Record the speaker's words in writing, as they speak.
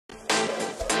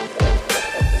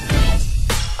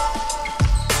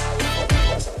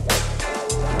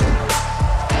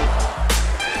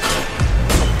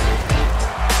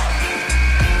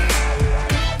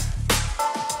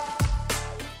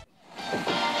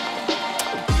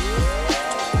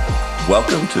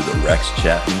Welcome to the Rex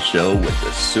Chapman Show with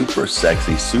the super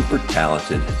sexy, super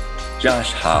talented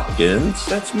Josh Hopkins.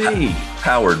 That's me.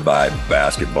 Powered by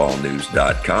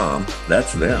basketballnews.com.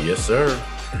 That's them. Yes, sir.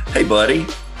 Hey, buddy.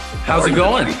 How's it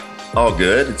going? All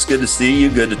good. It's good to see you.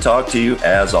 Good to talk to you,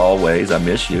 as always. I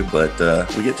miss you, but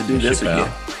we get to do this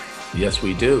again. Yes,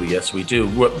 we do. Yes, we do.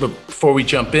 Before we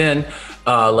jump in,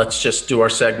 let's just do our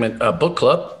segment, Book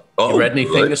Club. You read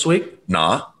anything this week?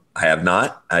 Nah, I have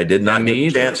not. I did not get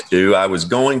a chance to. I was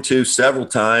going to several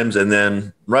times, and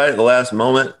then right at the last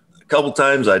moment, a couple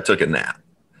times I took a nap.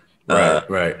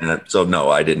 Right. So no,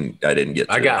 I didn't get to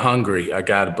I got hungry. I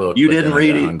got a book. You didn't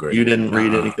read it? You didn't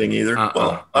read anything either?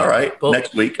 Well, all right.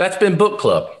 Next week. That's been Book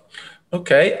Club.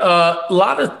 Okay. A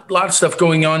lot of stuff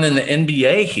going on in the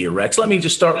NBA here, Rex. Let me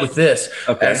just start with this.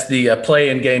 Okay. As the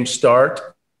play-in games start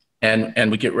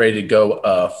and we get ready to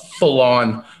go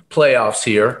full-on playoffs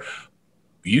here.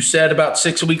 You said about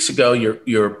 6 weeks ago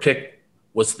your pick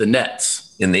was the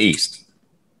Nets. In the East.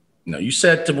 No, you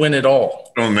said to win it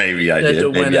all. Well, maybe I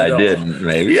did. Maybe I didn't.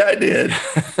 Maybe I did.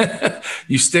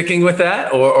 You sticking with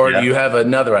that, or do you have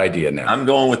another idea now? I'm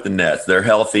going with the Nets. They're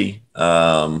healthy.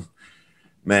 Man,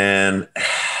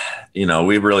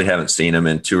 we really haven't seen them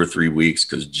in 2 or 3 weeks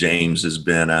because James has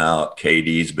been out.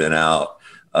 KD's been out.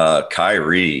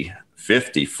 Kyrie,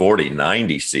 50, 40,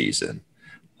 90 season.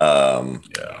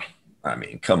 I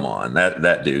mean, come on,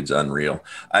 that dude's unreal.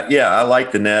 I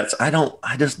like the Nets. I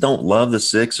just don't love the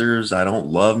Sixers. I don't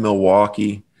love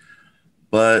Milwaukee,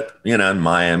 but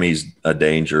Miami's a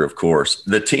danger, of course.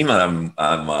 The team I'm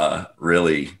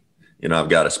really, I've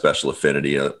got a special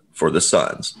affinity for the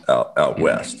Suns out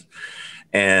west,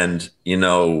 and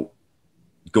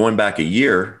going back a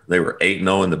year, they were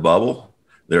 8-0 in the bubble.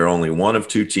 They're only one of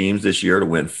 2 teams this year to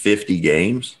win 50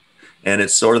 games. And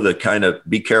it's sort of the kind of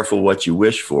be careful what you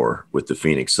wish for with the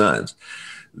Phoenix Suns.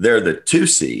 They're the 2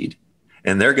 seed,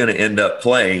 and they're going to end up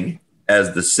playing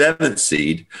as the 7th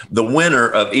seed, the winner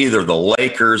of either the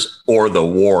Lakers or the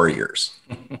Warriors.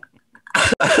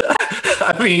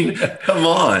 I mean, come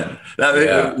on.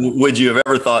 Would you have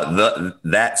ever thought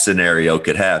that scenario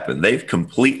could happen? They've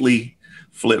completely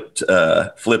flipped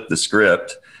the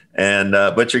script. And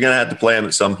but you're going to have to play them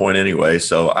at some point anyway.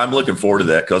 So I'm looking forward to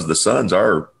that because the Suns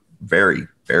are very,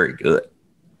 very good.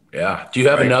 Yeah. Do you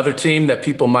have another team that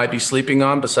people might be sleeping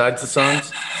on besides the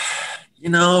Suns?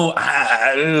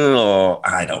 I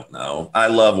don't know. I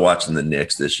love watching the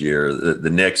Knicks this year.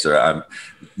 The Knicks the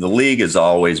league is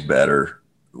always better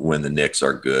when the Knicks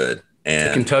are good. And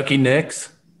the Kentucky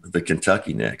Knicks? The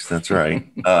Kentucky Knicks. That's right.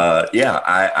 We've got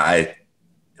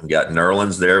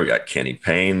Nerlens there. We got Kenny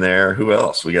Payne there. Who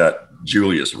else? We got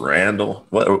Julius Randle.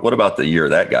 What about the year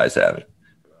that guy's having?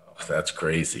 That's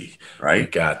crazy. Right. We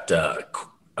got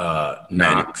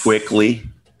Knox. Quick.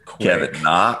 Kevin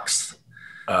Knox.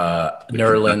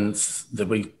 Nerlens.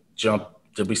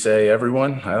 Did we say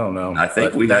everyone? I don't know. I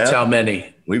think that's how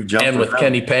many. We've jumped and with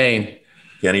Kenny Payne.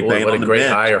 What a great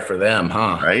hire for them,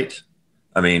 huh? Right.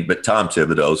 I mean, but Tom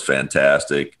Thibodeau's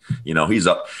fantastic. He's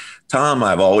up. Tom,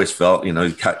 I've always felt, he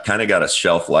kind of got a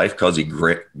shelf life because he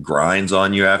grinds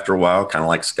on you after a while, kind of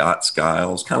like Scott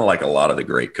Skiles, kind of like a lot of the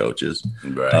great coaches.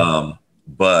 Right.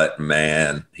 But,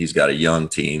 man, he's got a young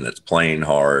team that's playing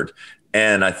hard.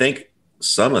 And I think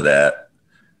some of that,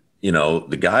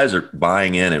 the guys are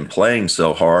buying in and playing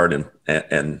so hard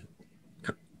and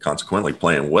consequently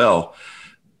playing well.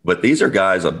 But these are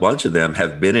guys, a bunch of them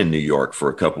have been in New York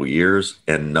for a couple of years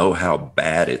and know how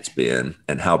bad it's been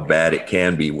and how bad it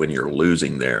can be when you're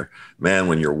losing there. Man,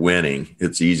 when you're winning,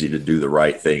 it's easy to do the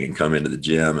right thing and come into the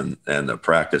gym and the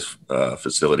practice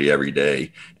facility every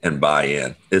day and buy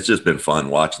in. It's just been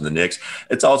fun watching the Knicks.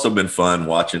 It's also been fun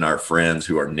watching our friends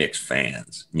who are Knicks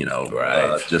fans, out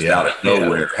of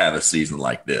nowhere have a season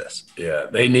like this. Yeah,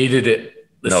 they needed it.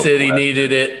 The city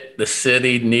needed it. The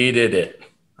city needed it.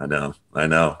 I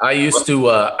know. I used to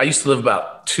live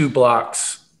about 2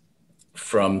 blocks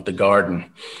from the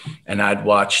Garden, and I'd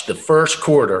watch the first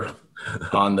quarter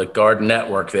on the Garden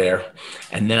Network there,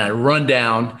 and then I'd run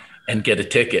down and get a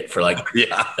ticket for like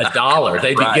 $1.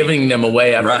 They'd be giving them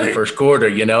away after the first quarter,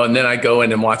 and then I go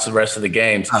in and watch the rest of the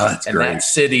games. That's and great. That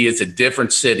city is a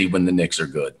different city when the Knicks are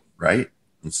good. Right?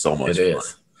 It's so much fun. It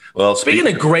is. Well, speaking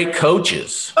of great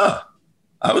coaches. I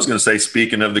was going to say,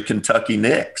 speaking of the Kentucky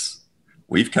Knicks.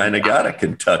 We've kind of got a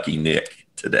Kentucky Knick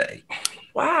today.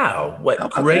 Wow.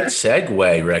 What great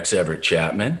segue, Rex Everett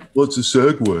Chapman. What's a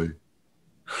segue?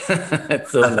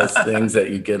 It's one of those things that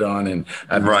you get on and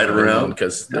I've right around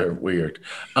because they're weird.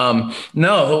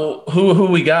 No, who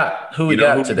we got? Who we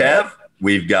got today?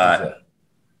 We've got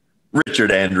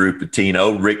Richard Andrew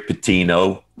Pitino, Rick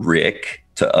Pitino, Rick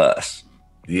to us.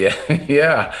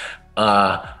 Yeah.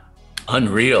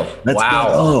 Unreal. Let's wow.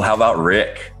 Go. Oh, how about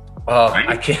Rick? Oh,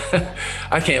 I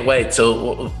can't wait.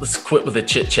 So let's quit with the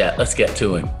chit chat. Let's get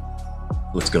to him.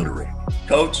 Let's go to Rick.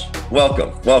 Coach,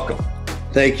 welcome.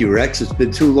 Thank you, Rex. It's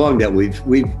been too long that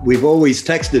we've always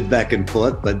texted back and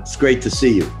forth, but it's great to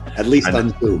see you, at least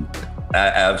on Zoom.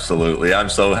 Absolutely. I'm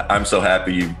so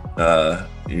happy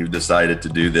you decided to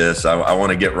do this. I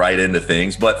want to get right into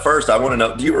things, but first I want to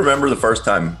know, do you remember the first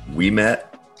time we met?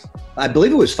 I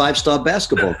believe it was 5-star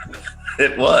basketball.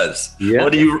 It was. Yeah.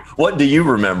 What do you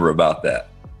remember about that?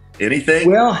 Anything?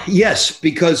 Well, yes,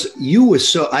 because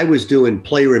I was doing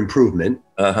player improvement,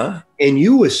 and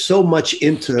you were so much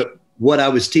into what I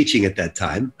was teaching at that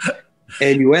time,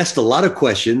 and you asked a lot of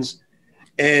questions,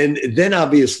 and then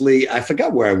obviously I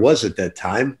forgot where I was at that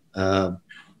time,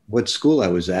 what school I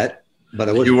was at, but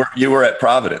I was. You were at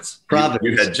Providence. Providence.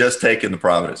 You had just taken the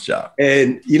Providence job,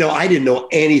 and I didn't know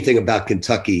anything about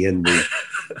Kentucky and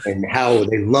how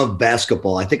they love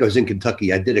basketball. I think I was in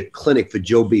Kentucky. I did a clinic for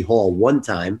Joe B. Hall one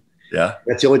time. Yeah.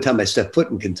 That's the only time I stepped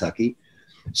foot in Kentucky.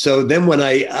 So then when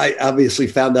I obviously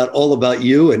found out all about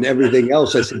you and everything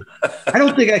else, I said, I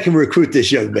don't think I can recruit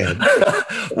this young man.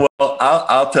 Well,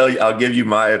 I'll tell you, I'll give you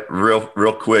my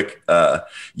real quick.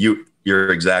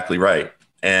 You're exactly right.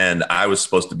 And I was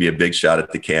supposed to be a big shot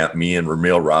at the camp, me and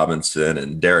Ramil Robinson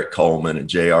and Derek Coleman and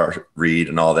J.R. Reed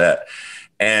and all that.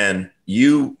 And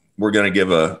you were going to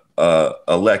give a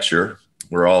lecture.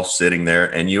 We're all sitting there,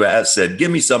 and you said,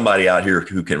 give me somebody out here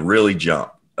who can really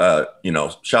jump,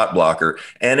 shot blocker.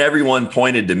 And everyone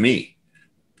pointed to me.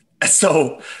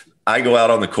 So I go out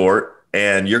on the court,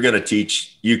 and you're going to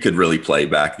teach. You could really play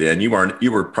back then. You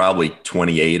were probably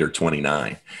 28 or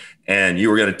 29, and you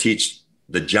were going to teach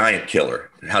the giant killer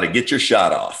how to get your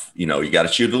shot off. You got to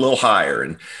shoot a little higher.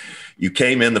 And you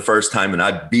came in the first time, and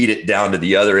I beat it down to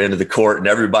the other end of the court, and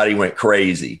everybody went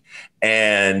crazy.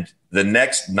 And the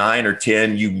next 9 or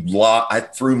 10, I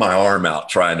threw my arm out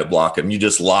trying to block him. You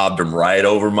just lobbed him right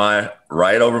over my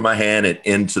hand and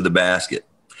into the basket.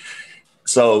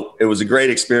 So it was a great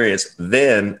experience.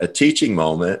 Then a teaching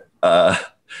moment.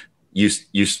 You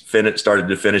started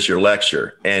to finish your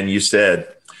lecture, and you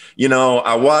said,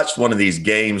 I watched one of these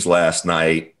games last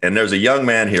night, and there's a young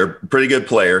man here, pretty good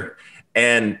player,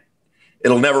 and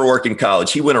it'll never work in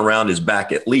college. He went around his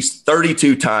back at least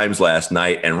 32 times last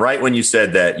night. And right when you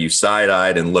said that, you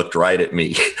side-eyed and looked right at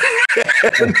me.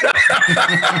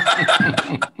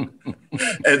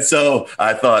 And so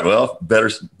I thought, well,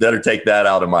 better take that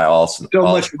out of my arsenal. So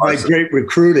much for my great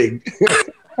recruiting.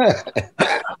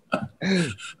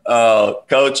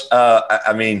 Coach,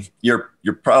 I mean, you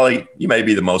may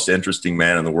be the most interesting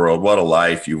man in the world. What a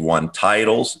life. You've won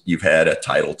titles. You've had a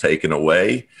title taken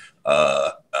away.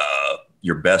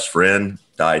 Your best friend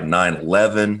died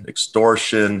 9/11,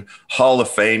 extortion, Hall of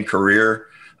Fame career.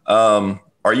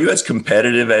 Are you as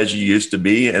competitive as you used to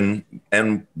be?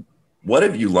 And what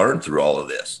have you learned through all of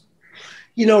this?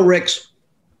 Rex,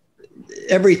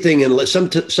 everything in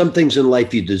some things in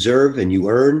life you deserve and you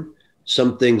earn.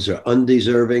 Some things are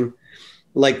undeserving.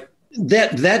 Like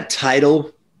that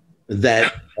title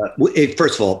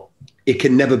first of all, it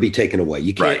can never be taken away.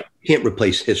 You can't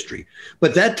replace history.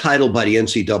 But that title by the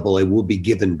NCAA will be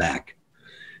given back.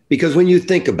 Because when you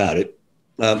think about it,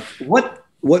 what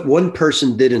one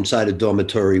person did inside a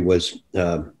dormitory was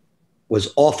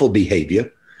awful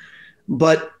behavior,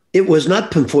 but it was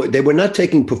not, they were not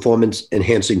taking performance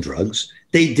enhancing drugs.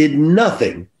 They did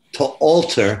nothing to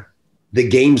alter the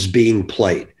games being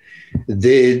played.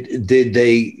 Did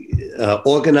they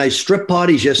organize strip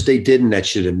parties? Yes, they did. And that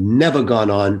should have never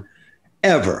gone on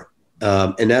ever.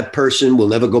 And that person will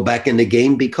never go back in the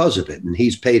game because of it. And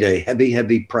he's paid a heavy,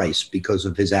 heavy price because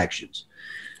of his actions.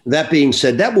 That being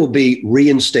said, that will be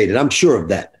reinstated. I'm sure of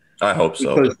that. I hope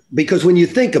so. Because when you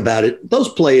think about it, those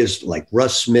players like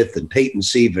Russ Smith and Peyton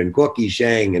Seaver and Gorky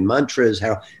Zhang and Montrezl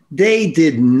Harrell, they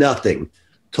did nothing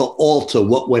to alter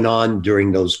what went on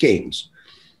during those games.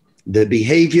 The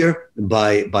behavior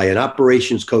by an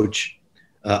operations coach,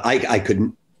 I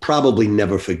could probably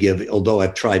never forgive, although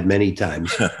I've tried many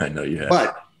times. I know you have.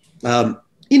 But,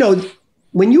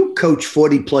 when you coach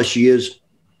 40 plus years,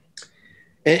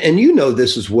 and you know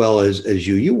this as well as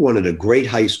you wanted a great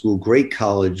high school, great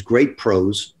college, great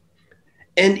pros.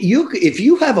 And if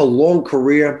you have a long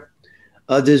career,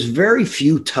 there's very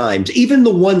few times, even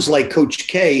the ones like Coach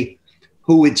K,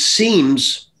 who it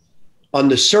seems on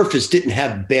the surface didn't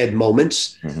have bad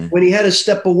moments, when he had to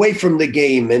step away from the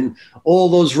game and all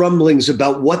those rumblings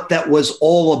about what that was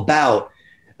all about.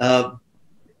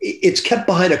 It's kept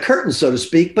behind a curtain, so to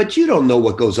speak, but you don't know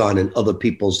what goes on in other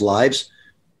people's lives.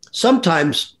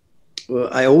 Sometimes,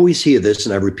 I always hear this,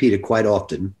 and I repeat it quite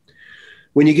often,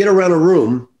 when you get around a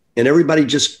room and everybody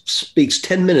just speaks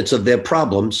 10 minutes of their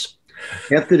problems,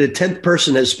 after the 10th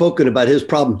person has spoken about his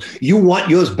problem, you want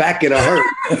yours back in a hurry.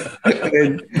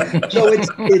 And so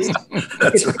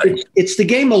it's the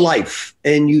game of life,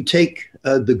 and you take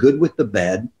the good with the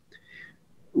bad.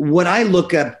 What I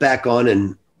look at back on,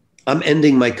 and I'm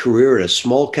ending my career at a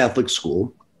small Catholic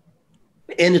school,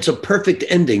 and it's a perfect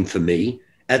ending for me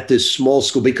at this small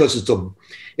school because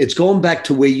it's going back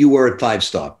to where you were at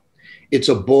 5-star. It's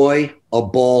a boy, a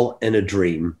ball, and a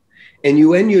dream. And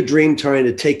you end your dream trying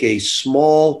to take a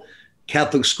small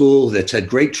Catholic school that's had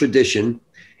great tradition,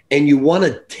 and you want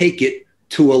to take it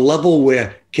to a level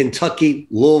where Kentucky,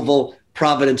 Louisville,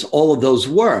 Providence, all of those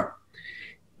were.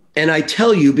 And I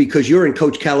tell you, because you're in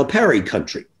Coach Calipari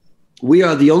country, we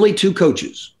are the only 2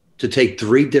 coaches to take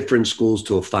 3 different schools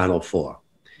to a Final Four.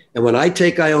 And when I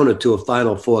take Iona to a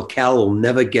Final Four, Cal will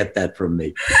never get that from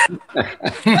me.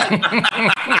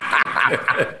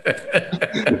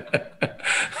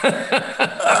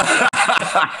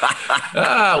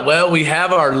 Well, we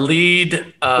have our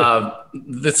lead.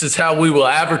 This is how we will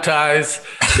advertise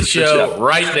the show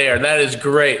right there. That is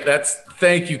great.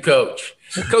 Thank you, Coach.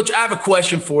 Coach, I have a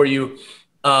question for you.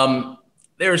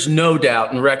 There's no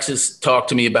doubt, and Rex has talked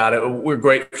to me about it. We're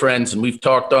great friends, and we've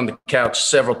talked on the couch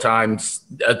several times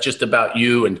just about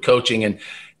you and coaching. And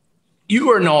you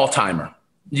are an all-timer.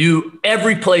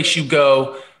 Every place you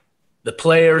go, the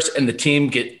players and the team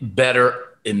get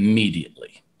better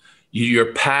immediately.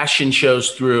 Your passion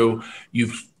shows through.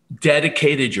 You've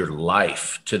dedicated your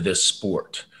life to this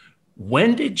sport.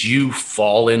 When did you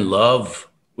fall in love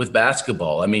with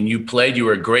basketball? I mean, you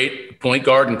were a great point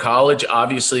guard in college,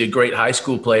 obviously a great high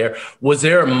school player. Was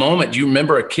there a moment, do you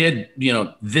remember a kid,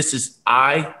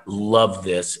 I love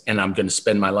this and I'm going to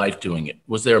spend my life doing it?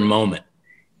 Was there a moment?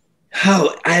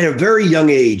 At a very young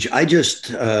age, I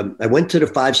went to the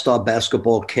 5-star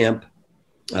basketball camp,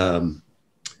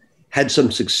 had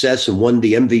some success and won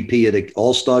the MVP at the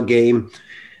All-Star game.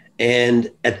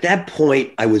 And at that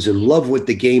point, I was in love with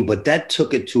the game, but that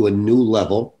took it to a new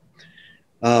level.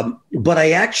 But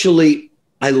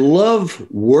I love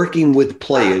working with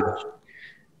players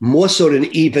more so than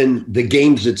even the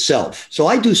games itself. So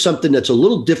I do something that's a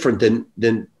little different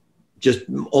than just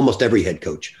almost every head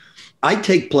coach. I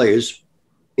take players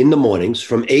in the mornings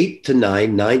from 8 to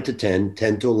 9, 9 to 10,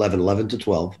 10 to 11, 11 to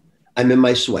 12. I'm in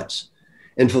my sweats.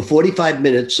 And for 45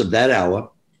 minutes of that hour,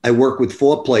 I work with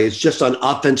 4 players just on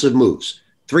offensive moves,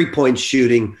 3-point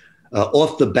shooting,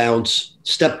 off the bounce,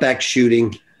 step back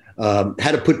shooting, how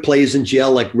to put players in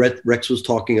jail, like Rex was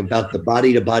talking about, the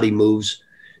body-to-body moves.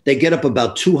 They get up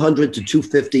about 200 to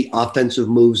 250 offensive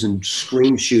moves and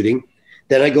screen shooting.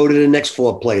 Then I go to the next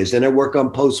 4 players. Then I work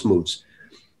on post moves.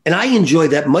 And I enjoy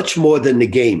that much more than the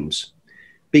games,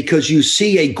 because you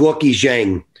see a Gorky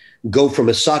Zhang go from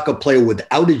a soccer player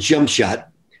without a jump shot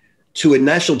to a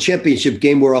national championship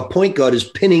game where a point guard is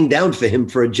pinning down for him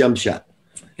for a jump shot.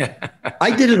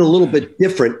 I did it a little bit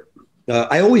different.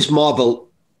 I always marvel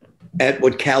at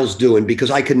what Cal's doing,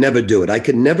 because I could never do it. I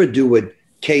could never do what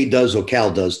Kay does or Cal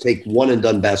does, take one and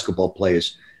done basketball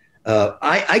players.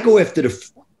 I go after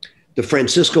the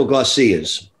Francisco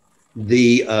Garcias,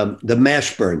 the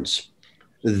Mashburns,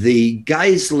 the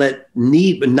guys that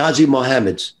need Nazi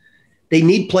Mohammeds. They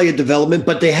need player development,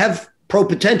 but they have pro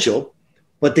potential,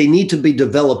 but they need to be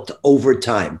developed over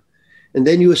time. And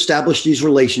then you establish these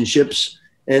relationships.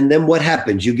 And then what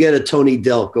happens? You get a Tony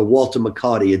Delk, a Walter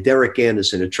McCarty, a Derek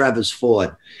Anderson, a Travis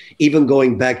Ford, even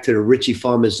going back to the Richie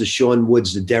Farmers, the Sean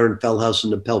Woods, the Darren Feldhouse,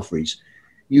 and the Pelfreys.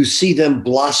 You see them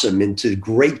blossom into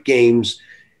great games.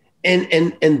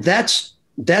 And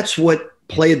that's what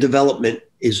player development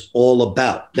is all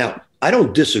about. Now, I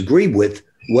don't disagree with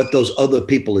what those other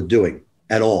people are doing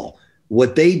at all.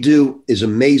 What they do is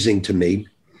amazing to me.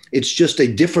 It's just a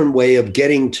different way of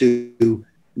getting to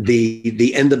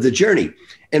the end of the journey.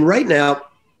 And right now,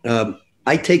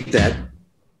 I take that,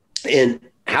 and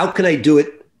how can I do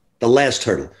it? The last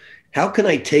hurdle. How can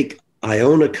I take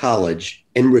Iona College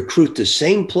and recruit the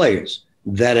same players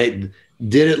that I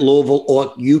did at Louisville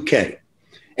or UK?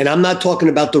 And I'm not talking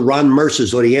about the Ron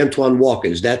Mercers or the Antoine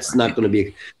Walkers. That's not going to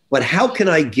be. But how can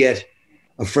I get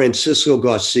a Francisco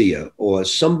Garcia or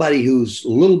somebody who's a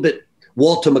little bit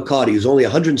Walter McCarty, who's only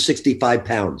 165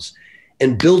 pounds,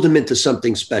 and build him into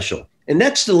something special? And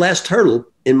that's the last hurdle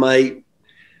in my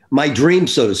dream,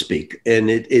 so to speak. And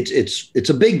it's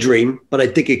a big dream, but I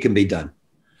think it can be done.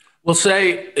 Well,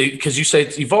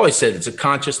 because you've always said it's a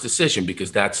conscious decision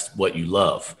because that's what you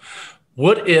love.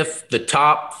 What if the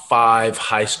top 5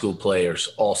 high school players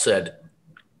all said,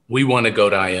 we want to go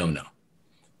to Iona?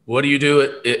 What do you do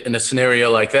in a scenario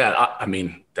like that? I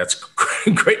mean, that's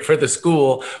great for the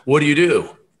school. What do you do?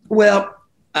 Well,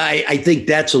 I think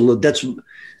that's a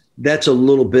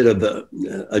little bit of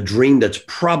a dream that's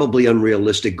probably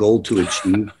unrealistic goal to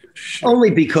achieve. Sure.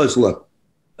 Only because, look,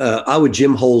 our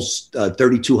gym holds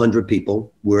 3,200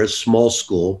 people. We're a small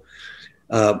school.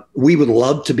 We would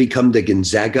love to become the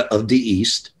Gonzaga of the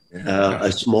East,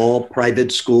 a small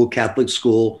private school, Catholic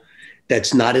school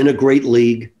that's not in a great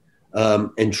league,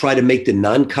 and try to make the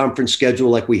non-conference schedule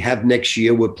like we have next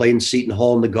year. We're playing Seton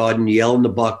Hall in the Garden, Yale in the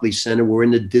Barclays Center. We're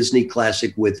in the Disney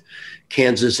Classic with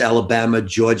Kansas, Alabama,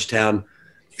 Georgetown.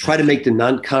 Try to make the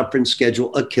non-conference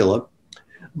schedule a killer.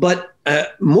 But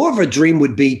more of a dream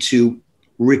would be to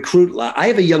recruit. I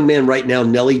have a young man right now,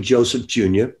 Nelly Joseph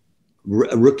Jr.,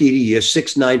 rookie of the year,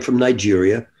 6'9" from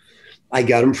Nigeria. I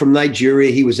got him from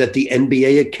Nigeria. He was at the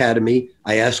NBA Academy.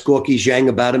 I asked Gorky Zhang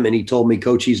about him, and he told me,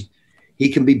 Coach, he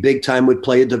can be big time with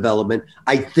player development.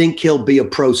 I think he'll be a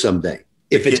pro someday.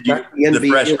 If it's not the NBA, the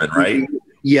freshman, right?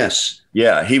 Yes.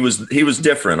 Yeah, he was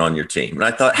different on your team. And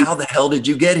I thought, how the hell did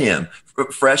you get him?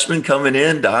 Freshman coming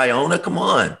in to Iona? Come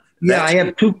on. Yeah, I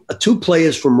have two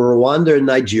players from Rwanda and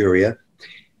Nigeria.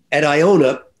 At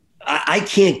Iona, I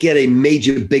can't get a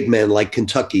major big man like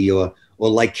Kentucky or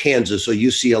like Kansas or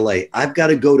UCLA. I've got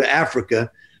to go to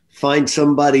Africa, find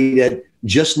somebody that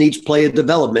just needs player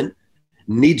development,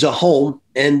 needs a home,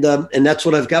 and that's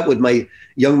what I've got with my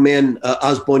young man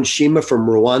Osborne Shima from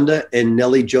Rwanda and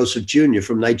Nelly Joseph Jr.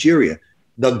 from Nigeria.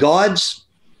 The guards,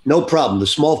 no problem. The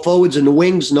small forwards and the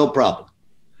wings, no problem.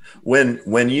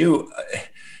 When you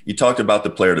talked about the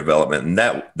player development,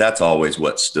 and that's always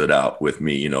what stood out with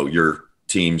me. You know, your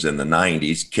teams in the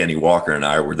 90s, Kenny Walker and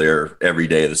I were there every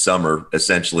day of the summer,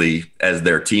 essentially as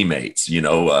their teammates, you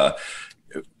know,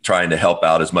 trying to help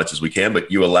out as much as we can.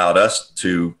 But you allowed us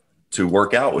to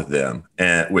work out with them,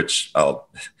 and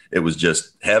it was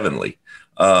just heavenly.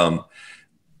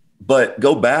 But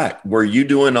go back, were you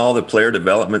doing all the player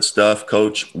development stuff,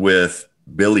 Coach, with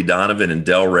Billy Donovan and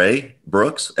Delray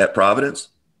Brooks at Providence?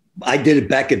 I did it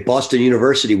back at Boston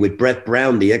University with Brett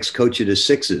Brown, the ex-coach of the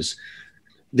Sixers.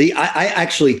 I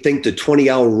actually think the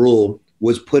 20-hour rule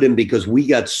was put in because we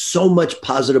got so much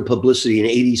positive publicity in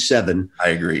 '87. I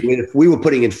agree. If we were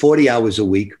putting in 40 hours a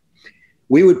week,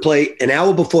 we would play an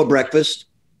hour before breakfast,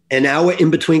 an hour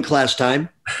in between class time.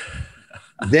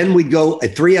 Then we'd go a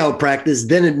 3-hour practice.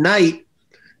 Then at night,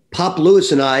 Pop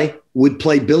Lewis and I would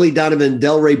play Billy Donovan and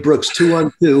Delray Brooks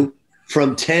 2-on-2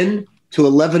 from 10 to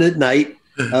 11 at night.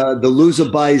 The loser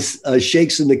buys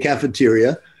shakes in the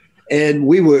cafeteria. And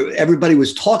everybody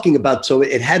was talking about, so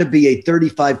it had to be a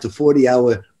 35 to 40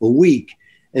 hour a week.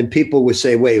 And people would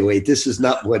say, wait, this is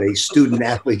not what a student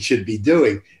athlete should be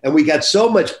doing. And we got so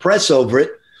much press over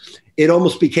it, it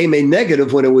almost became a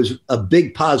negative when it was a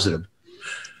big positive.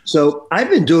 So I've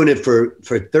been doing it for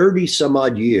 30 some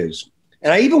odd years.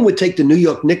 And I even would take the New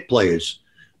York Knicks players,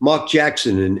 Mark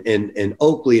Jackson and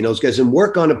Oakley and those guys, and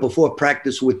work on it before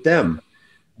practice with them.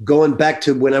 Going back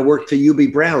to when I worked for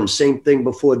UB Brown, same thing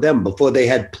before them, before they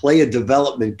had player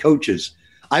development coaches.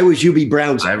 I was UB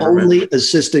Brown's only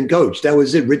assistant coach. That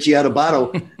was it. Richie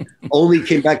Adubato only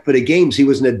came back for the games. He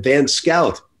was an advanced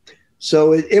scout.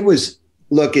 So it was,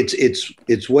 look,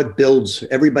 it's what builds.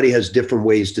 Everybody has different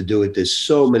ways to do it. There's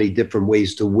so many different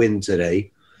ways to win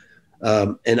today.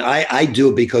 And I do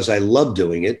it because I love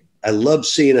doing it. I love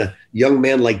seeing a young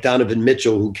man like Donovan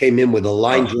Mitchell who came in with a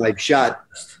line drive shot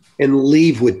and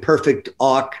leave with perfect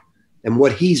arc. And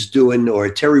what he's doing, or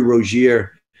Terry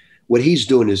Rozier, what he's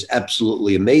doing is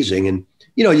absolutely amazing. And,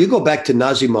 you know, you go back to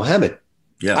Nazir Mohammed.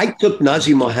 Yeah. I took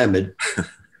Nazir Mohammed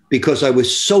because I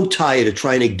was so tired of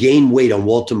trying to gain weight on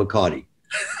Walter McCarty.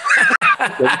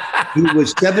 He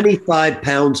was 75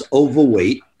 pounds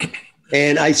overweight.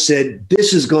 And I said,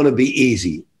 this is going to be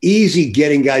easy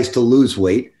getting guys to lose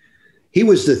weight. He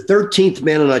was the 13th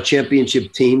man on our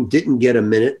championship team, didn't get a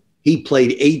minute. He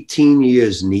played 18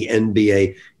 years in the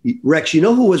NBA. Rex, you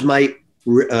know who was my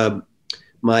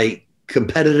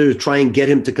competitor to try and get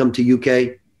him to come to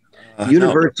UK?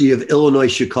 University of Illinois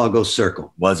Chicago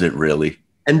Circle. Was it really?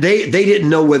 And they didn't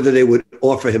know whether they would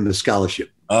offer him a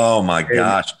scholarship. Oh, my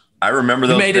gosh. I remember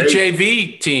those. You made days. a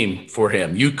JV team for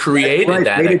him. You created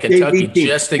that at Kentucky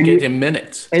just to get him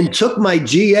minutes. And took my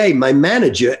GA, my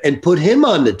manager, and put him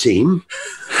on the team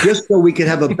just so we could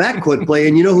have a backcourt play.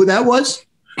 And you know who that was?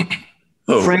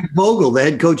 Oh. Frank Vogel, the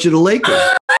head coach of the Lakers.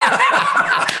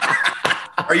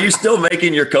 Are you still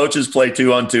making your coaches play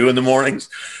 2-on-2 in the mornings?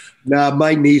 Nah,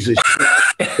 my knees are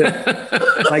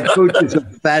my coaches are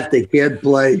fat. They can't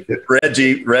play.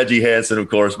 Reggie Hansen, of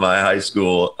course, my high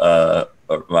school,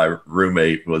 my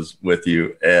roommate was with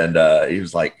you. And he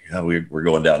was like, we're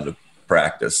going down to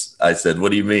practice. I said,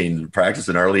 what do you mean,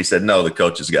 practicing early? He said, no, the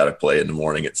coach has got to play in the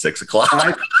morning at 6 o'clock.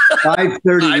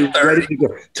 5:30, ready to go.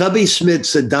 Tubby Smith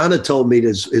said, Donna told me,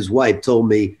 his wife told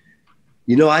me,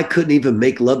 I couldn't even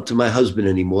make love to my husband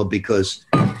anymore because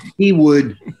he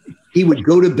would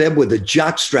go to bed with a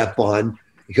jock strap on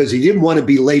because he didn't want to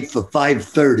be late for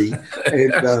 5:30.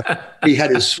 And he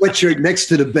had his sweatshirt next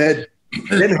to the bed.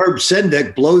 Then Herb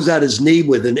Sendek blows out his knee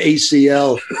with an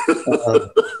ACL.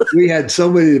 We had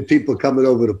so many people coming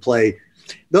over to play.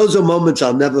 Those are moments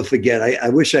I'll never forget. I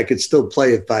wish I could still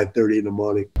play at 5:30 in the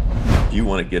morning. Do you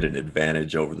want to get an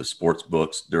advantage over the sports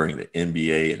books during the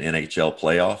NBA and NHL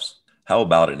playoffs? How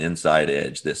about an inside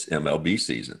edge this MLB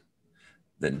season?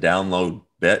 Then download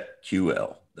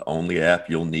BetQL, the only app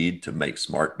you'll need to make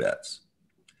smart bets.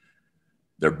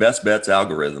 Their best bets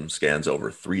algorithm scans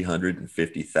over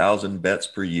 350,000 bets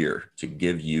per year to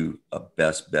give you a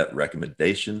best bet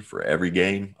recommendation for every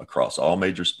game across all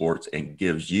major sports and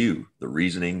gives you the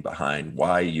reasoning behind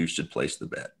why you should place the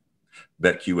bet.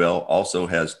 BetQL also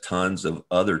has tons of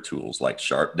other tools like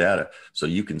sharp data so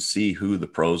you can see who the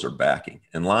pros are backing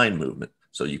and line movement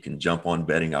so you can jump on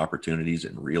betting opportunities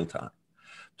in real time.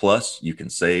 Plus, you can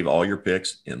save all your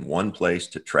picks in one place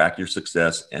to track your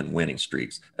success and winning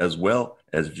streaks, as well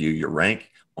as view your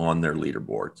rank on their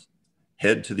leaderboards.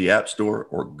 Head to the App Store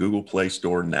or Google Play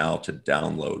Store now to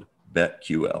download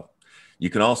BetQL. You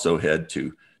can also head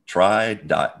to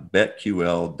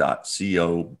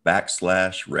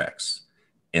try.betql.co/Rex.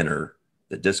 Enter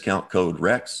the discount code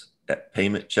REX at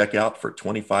payment checkout for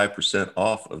 25%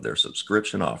 off of their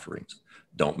subscription offerings.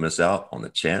 Don't miss out on the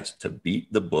chance to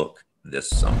beat the book this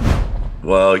summer.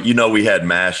 Well, we had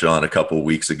MASH on a couple of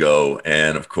weeks ago,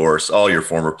 and of course, all your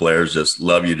former players just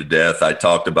love you to death. I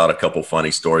talked about a couple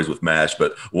funny stories with MASH,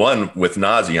 but one with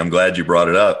Nazi, I'm glad you brought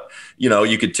it up.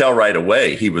 You could tell right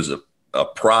away he was a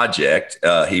project.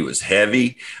 He was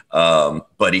heavy,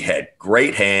 but he had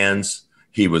great hands.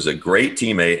 He was a great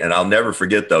teammate, and I'll never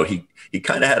forget, though, he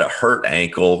kind of had a hurt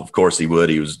ankle. Of course he would.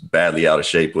 He was badly out of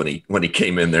shape when he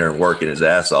came in there and working his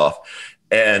ass off.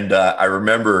 And I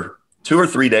remember 2 or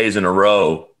 3 days in a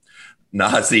row,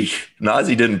 Nazi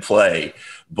didn't play,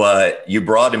 but you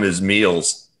brought him his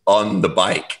meals on the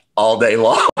bike all day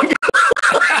long.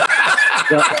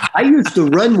 Well, I used to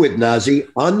run with Nazi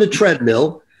on the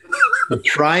treadmill to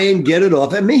try and get it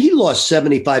off. I mean, he lost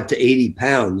 75 to 80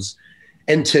 pounds.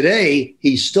 And today,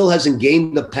 he still hasn't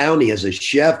gained a pound. He has a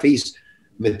chef. He's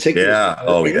meticulous. Yeah.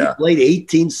 Oh, yeah. He played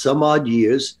 18 some odd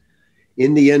years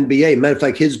in the NBA. Matter of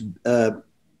fact,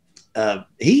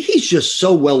 he's just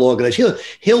so well organized.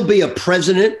 He'll be a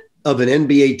president of an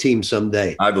NBA team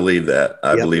someday. I believe that.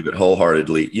 I believe it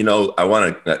wholeheartedly.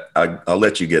 I'll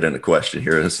let you get in a question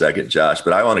here in a second, Josh,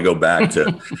 but I want to go back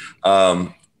to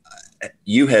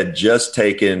you had just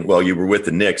taken, you were with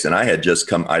the Knicks, and I had just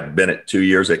come. I'd been at 2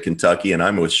 years at Kentucky, and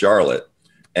I'm with Charlotte.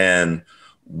 And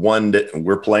one day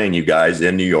we're playing you guys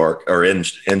in New York or in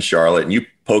Charlotte, and you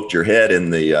poked your head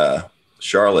in the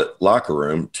Charlotte locker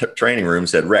room, training room,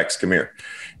 said, Rex, come here.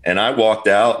 And I walked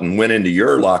out and went into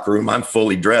your locker room. I'm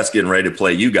fully dressed, getting ready to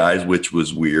play you guys, which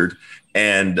was weird.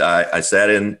 And I sat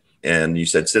in, and you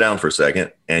said, sit down for a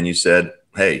second. And you said,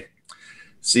 hey,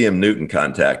 CM Newton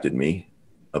contacted me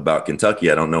about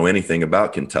Kentucky. I don't know anything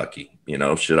about Kentucky.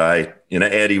 Should I,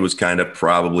 Eddie was kind of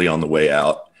probably on the way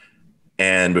out.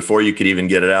 And before you could even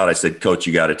get it out, I said, Coach,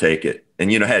 you got to take it. And,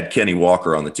 had Kenny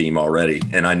Walker on the team already.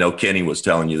 And I know Kenny was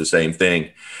telling you the same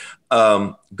thing.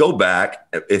 Go back,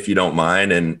 if you don't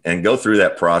mind, and go through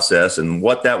that process and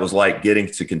what that was like getting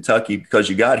to Kentucky because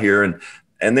you got here,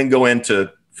 and then go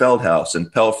into Feldhouse and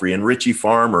Pelfrey and Richie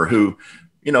Farmer, who,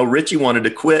 Richie wanted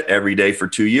to quit every day for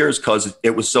 2 years because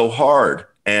it was so hard.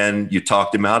 And you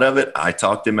talked him out of it. I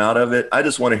talked him out of it. I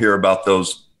just want to hear about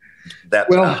that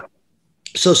time.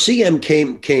 So CM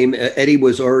came. Eddie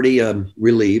was already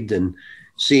relieved, and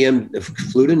CM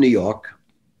flew to New York,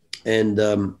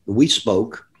 and we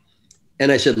spoke.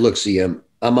 And I said, "Look, CM,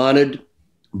 I'm honored,"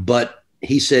 but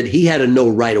he said he had to know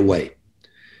right away.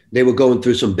 They were going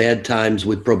through some bad times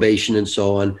with probation and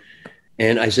so on.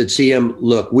 And I said, CM,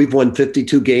 look, we've won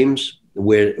 52 games.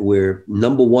 We're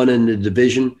number one in the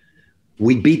division.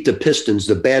 We beat the Pistons,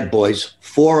 the bad boys,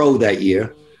 4-0 that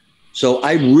year. So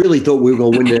I really thought we were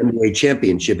going to win the NBA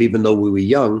championship, even though we were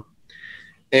young.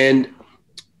 And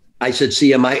I said,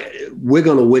 CM, we're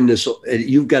going to win this.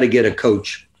 You've got to get a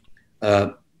coach.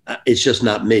 It's just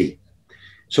not me.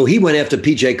 So he went after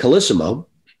PJ Carlesimo.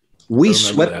 We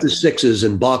swept the Sixers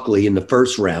in Barkley in the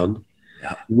first round.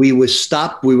 Yeah. We were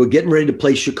stopped. We were getting ready to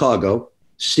play Chicago.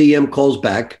 CM calls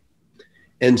back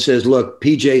and says, look,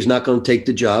 PJ's not going to take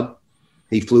the job.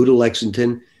 He flew to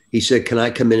Lexington. He said, can I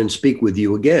come in and speak with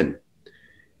you again?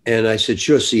 And I said,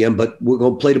 sure, CM, but we're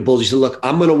going to play the Bulls. He said, look,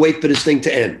 I'm going to wait for this thing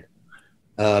to end.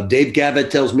 Dave Gavitt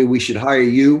tells me we should hire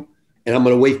you, and I'm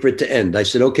going to wait for it to end. I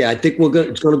said, okay, I think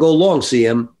it's going to go long,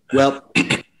 CM. Well,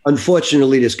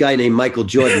 unfortunately, this guy named Michael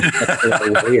Jordan,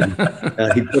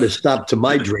 he put a stop to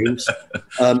my dreams.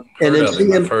 And then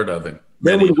CM, I've heard of him.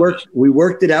 Then we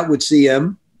worked it out with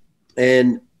CM,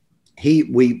 and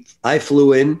I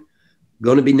flew in,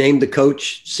 going to be named the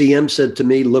coach. CM said to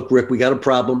me, look, Rick, we got a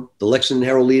problem. The Lexington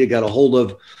Herald Leader got a hold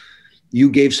of, you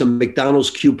gave some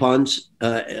McDonald's coupons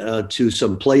to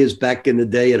some players back in the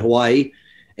day at Hawaii.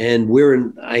 And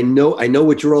I know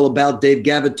what you're all about. Dave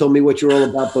Gavitt told me what you're all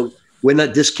about,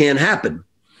 but this can't happen.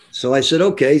 So I said,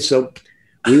 okay. So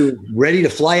we were ready to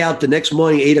fly out the next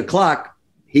morning, 8:00.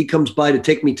 He comes by to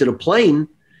take me to the plane.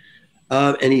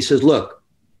 And he says, look,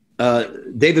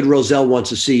 David Rozelle wants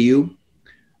to see you.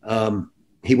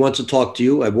 He wants to talk to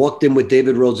you. I walked in with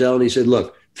David Rozelle and he said,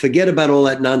 look, forget about all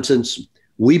that nonsense.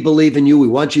 We believe in you. We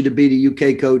want you to be the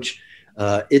UK coach.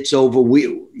 It's over.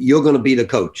 You're going to be the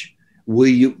coach.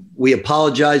 We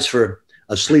apologize for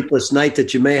a sleepless night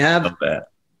that you may have. Not bad.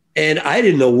 And I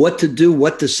didn't know what to do,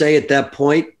 what to say at that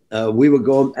point. We were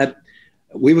going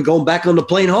back on the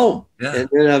plane home. Yeah. And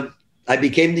then I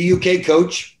became the UK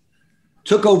coach,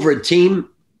 took over a team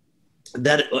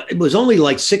that it was only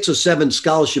like 6 or 7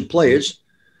 scholarship players.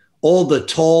 All the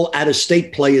tall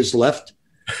out-of-state players left.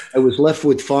 I was left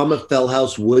with Farmer,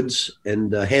 Fellhouse, Woods,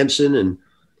 and Hansen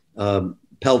and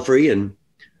Pelfrey. And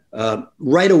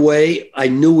right away, I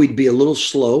knew we'd be a little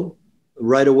slow.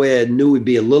 Right away, I knew we'd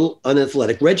be a little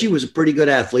unathletic. Reggie was a pretty good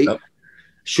athlete. Yep.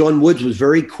 Sean Woods was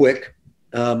very quick.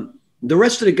 The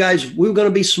rest of the guys, we were going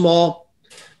to be small.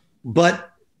 But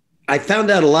I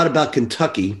found out a lot about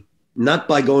Kentucky, not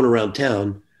by going around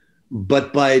town,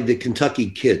 but by the Kentucky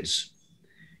kids.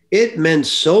 It meant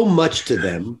so much to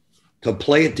them to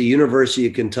play at the University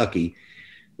of Kentucky.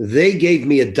 They gave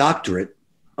me a doctorate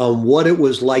on what it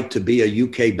was like to be a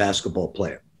UK basketball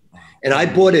player. And I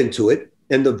bought into it.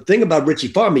 And the thing about Richie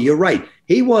Farmer, you're right.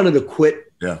 He wanted to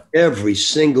quit every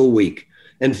single week.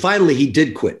 And finally, he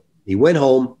did quit. He went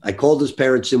home. I called his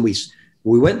parents and we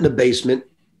went in the basement.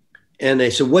 And they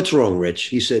said, what's wrong, Rich?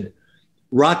 He said,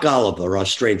 Rock Oliver, our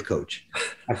strength coach.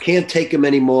 I can't take him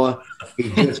anymore. He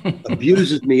just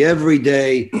abuses me every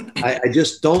day. I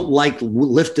just don't like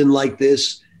lifting like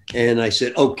this. And I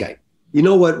said, okay, you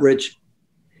know what, Rich?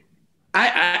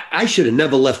 I should have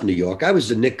never left New York. I was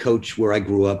the Knicks coach where I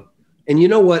grew up. And you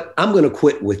know what? I'm going to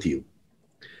quit with you.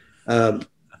 I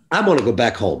want to go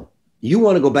back home. You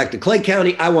want to go back to Clay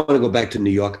County? I want to go back to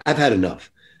New York. I've had enough.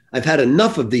 I've had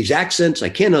enough of these accents. I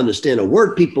can't understand a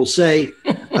word people say.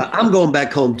 I'm going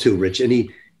back home too, Rich. And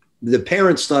the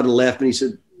parents started laughing. He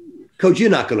said, Coach, you're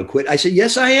not going to quit. I said,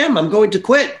 yes, I am. I'm going to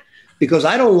quit because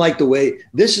I don't like the way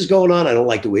this is going on. I don't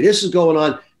like the way this is going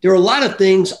on. There are a lot of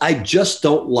things I just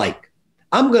don't like.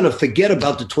 I'm going to forget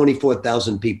about the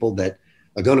 24,000 people that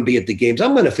are going to be at the games.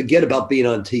 I'm going to forget about being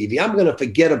on TV. I'm going to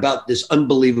forget about this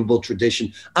unbelievable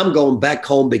tradition. I'm going back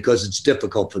home because it's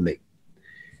difficult for me.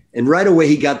 And right away,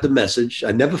 he got the message.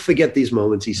 I never forget these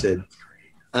moments. He said,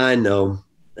 I know.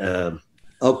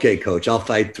 Okay, Coach, I'll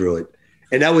fight through it.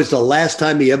 And that was the last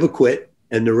time he ever quit.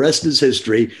 And the rest is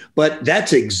history. But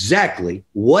that's exactly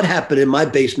what happened in my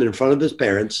basement in front of his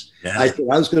parents. Yeah. I said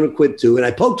I was going to quit too. And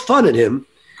I poked fun at him,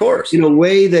 of course, in a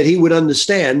way that he would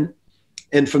understand.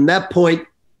 And from that point,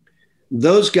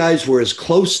 those guys were as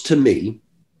close to me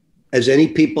as any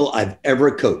people I've ever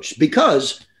coached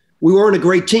because we weren't a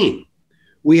great team.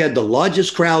 We had the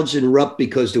largest crowds in Rupp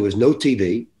because there was no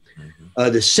TV.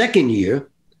 The second year,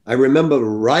 I remember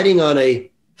riding on a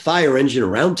fire engine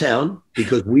around town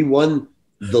because we won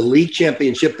the league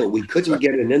championship, but we couldn't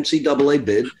get an NCAA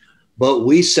bid, but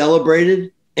we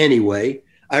celebrated anyway.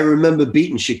 I remember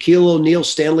beating Shaquille O'Neal,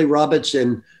 Stanley Roberts,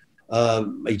 and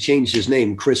he changed his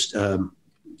name, Chris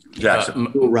Jackson.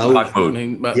 He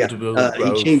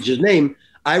changed his name.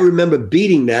 I remember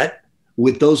beating that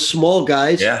with those small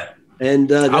guys. Yeah.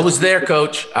 And I was there,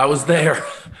 Coach. I was there.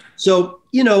 So,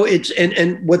 you know, it's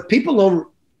and what people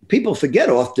forget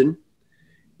often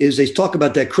is they talk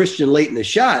about that Christian late in the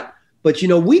shot. But, you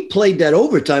know, we played that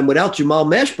overtime without Jamal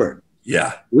Mashburn.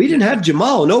 Yeah. We didn't have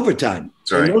Jamal in overtime.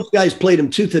 That's right. And those guys played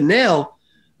him tooth and nail.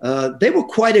 They were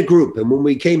quite a group. And when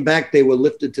we came back, they were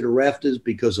lifted to the rafters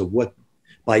because of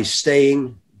by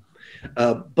staying.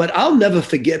 But I'll never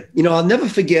forget,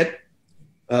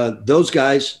 those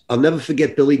guys. I'll never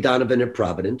forget Billy Donovan at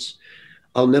Providence.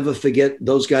 I'll never forget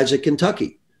those guys at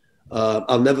Kentucky.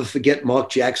 I'll never forget Mark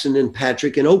Jackson and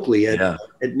Patrick and Oakley at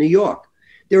New York.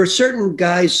 There are certain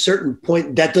guys, certain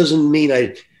point. That doesn't mean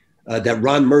that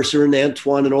Ron Mercer and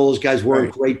Antoine and all those guys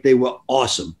weren't great. They were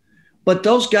awesome. But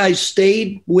those guys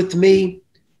stayed with me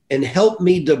and helped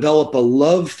me develop a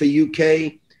love for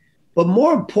UK. But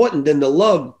more important than the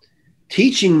love,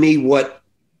 teaching me what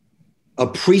a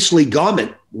priestly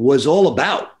garment was all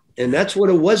about. And that's what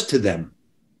it was to them.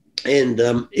 And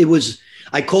it was,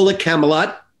 I call it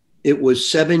Camelot. It was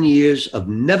 7 years of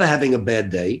never having a bad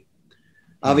day.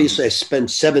 Obviously, I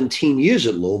spent 17 years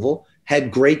at Louisville,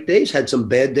 had great days, had some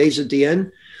bad days at the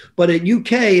end. But at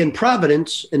UK and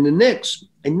Providence and the Knicks,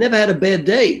 I never had a bad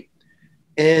day.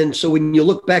 And so when you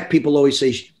look back, people always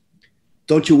say,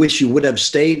 don't you wish you would have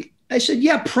stayed? I said,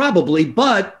 yeah, probably,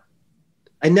 but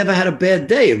I never had a bad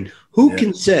day. And who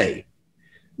can say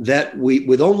that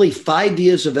with only 5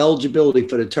 years of eligibility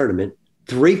for the tournament,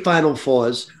 3 Final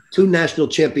Fours, 2 national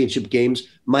championship games,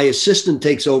 my assistant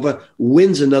takes over,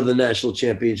 wins another national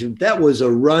championship. That was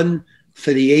a run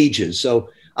for the ages. So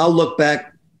I'll look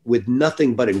back with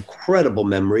nothing but incredible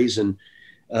memories. And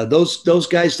those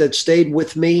guys that stayed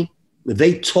with me,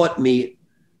 they taught me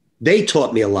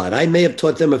a lot. I may have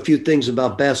taught them a few things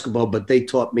about basketball, but they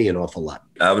taught me an awful lot.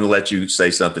 I'm going to let you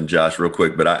say something, Josh, real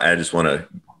quick, but I just want to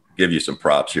give you some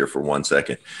props here for 1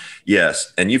 second.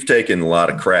 Yes, and you've taken a lot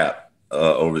of crap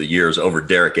over the years over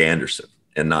Derek Anderson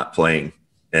and not playing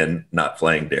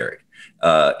Derek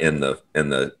in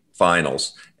the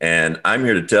finals. And I'm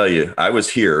here to tell you, I was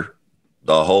here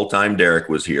the whole time Derek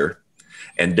was here,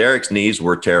 and Derek's knees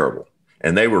were terrible,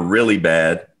 and they were really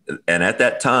bad. And at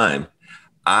that time,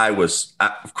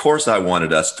 of course I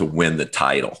wanted us to win the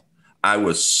title. I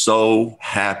was so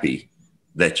happy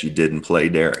that you didn't play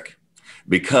Derek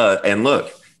and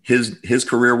look, his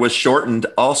career was shortened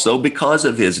also because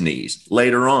of his knees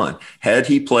later on. Had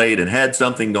he played and had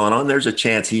something going on, there's a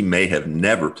chance he may have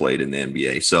never played in the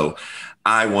NBA. So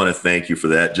I want to thank you for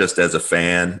that just as a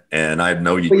fan. And I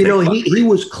know you. Well, he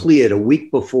was cleared a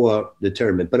week before the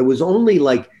tournament, but it was only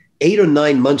like 8 or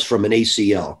 9 months from an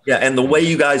ACL. Yeah, and the way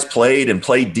you guys played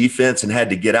defense and had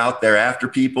to get out there after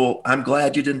people, I'm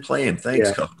glad you didn't play him.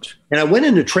 Thanks, Coach. And I went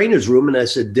in the trainer's room and I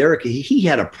said, Derek, he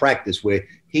had a practice where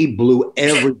he blew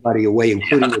everybody away,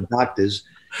 including the doctors.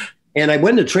 And I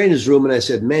went in the trainer's room and I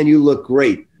said, man, you look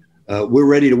great. We're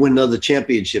ready to win another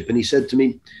championship. And he said to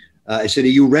me, I said, are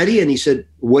you ready? And he said,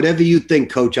 whatever you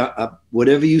think, Coach,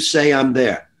 whatever you say, I'm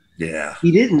there. Yeah.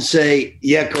 He didn't say,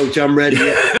 yeah, Coach, I'm ready.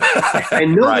 I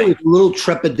know there was a little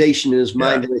trepidation in his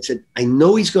mind. And I said, I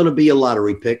know he's going to be a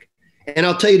lottery pick. And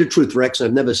I'll tell you the truth, Rex,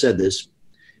 I've never said this.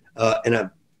 And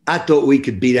I thought we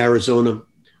could beat Arizona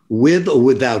with or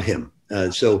without him.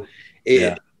 So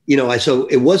it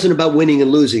wasn't about winning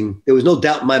and losing. There was no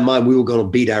doubt in my mind we were going to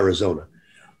beat Arizona.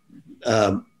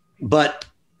 But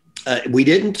we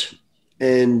didn't.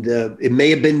 And it may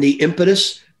have been the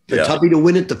impetus for Tubby to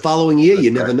win it the following year.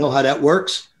 You never know how that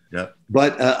works. Yeah.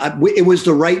 But it was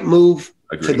the right move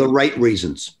for the right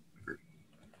reasons.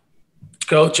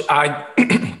 Coach, to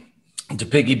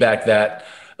piggyback that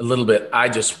a little bit,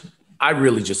 I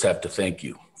really just have to thank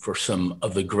you for some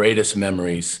of the greatest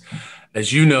memories.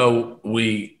 As you know,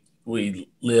 we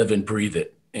live and breathe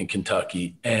it in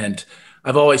Kentucky. And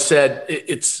I've always said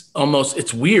it's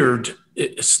weird.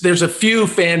 There's a few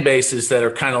fan bases that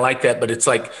are kind of like that, but it's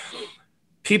like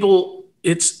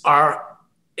it's our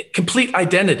complete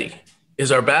identity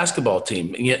is our basketball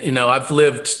team. You know, I've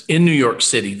lived in New York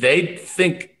City. They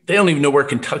don't even know where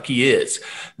Kentucky is.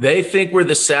 They think we're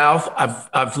the South.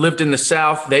 I've lived in the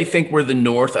South. They think we're the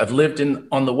North. I've lived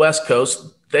on the West Coast.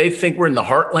 They think we're in the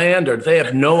heartland, or they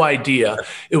have no idea.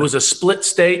 It was a split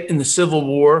state in the Civil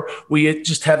War. We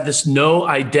just have this no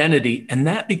identity, and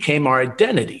that became our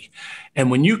identity. And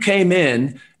when you came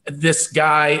in, this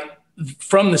guy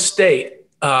from the state,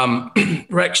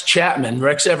 Rex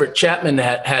Everett Chapman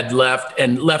had left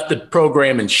the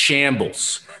program in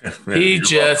shambles. He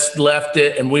just left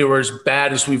it, and we were as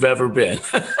bad as we've ever been.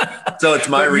 So it's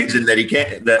my reason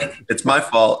that it's my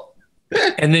fault.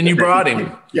 And then you brought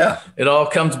him. Yeah. It all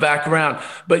comes back around.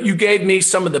 But you gave me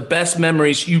some of the best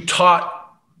memories. You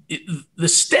taught the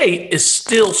state is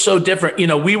still so different. You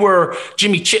know, we were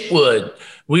Jimmy Chitwood.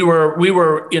 We were,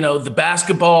 the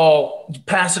basketball,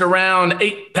 pass it around,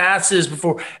 8 passes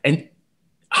before. And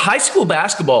high school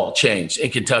basketball changed in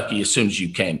Kentucky as soon as you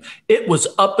came. It was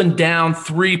up and down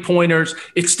 3-pointers.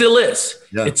 It still is.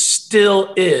 Yeah. It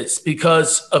still is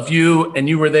because of you, and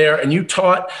you were there and you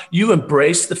taught, you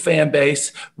embraced the fan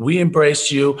base. We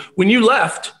embraced you. When you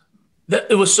left,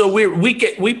 it was so weird.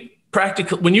 We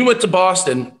practically, when you went to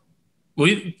Boston,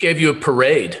 we gave you a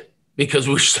parade because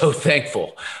we were so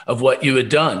thankful of what you had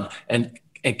done and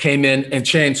came in and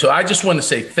changed. So I just want to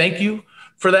say thank you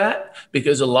for that,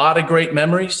 because a lot of great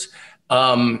memories.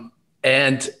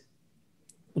 And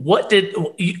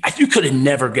you could have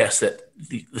never guessed that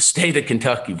the state of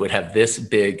Kentucky would have this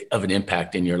big of an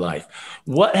impact in your life.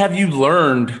 What have you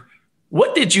learned?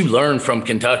 What did you learn from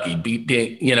Kentucky?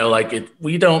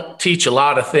 We don't teach a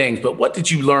lot of things, but what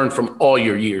did you learn from all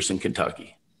your years in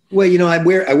Kentucky? Well, I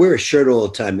wear a shirt all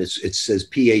the time. It says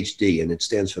PhD, and it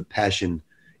stands for passion.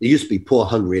 It used to be poor,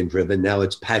 hungry, and driven. Now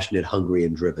it's passionate, hungry,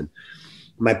 and driven.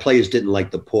 My players didn't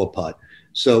like the poor part.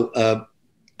 So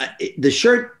the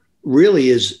shirt really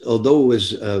is, although it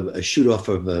was a shoot off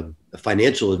of a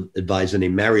financial advisor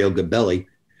named Mario Gabelli,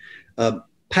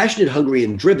 passionate, hungry,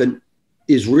 and driven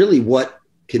is really what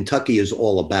Kentucky is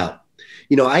all about.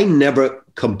 I never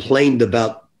complained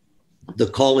about the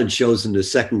call-in shows and the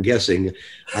second guessing.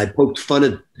 I poked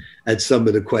fun at some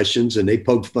of the questions, and they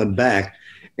poked fun back.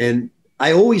 And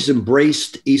I always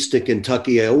embraced Eastern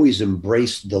Kentucky. I always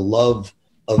embraced the love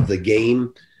of the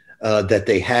game that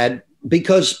they had,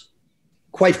 because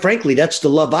quite frankly, that's the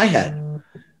love I had.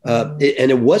 And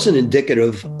it wasn't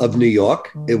indicative of New York.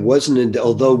 It wasn't,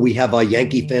 although we have our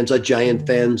Yankee fans, our Giant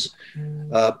fans,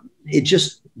 it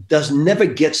just never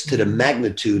gets to the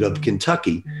magnitude of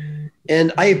Kentucky.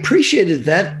 And I appreciated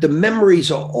that. The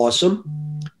memories are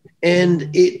awesome. And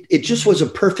it just was a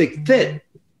perfect fit,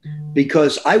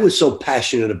 because I was so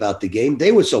passionate about the game.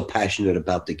 They were so passionate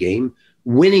about the game.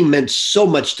 Winning meant so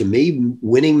much to me.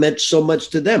 Winning meant so much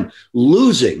to them.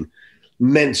 Losing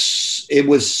meant, it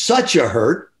was such a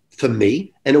hurt for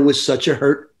me, and it was such a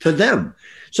hurt for them.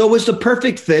 So it was the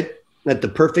perfect fit at the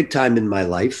perfect time in my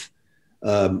life.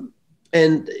 The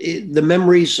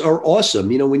memories are awesome.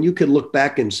 When you could look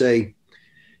back and say,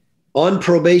 on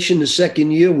probation the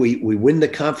second year, we win the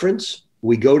conference.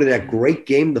 We go to that great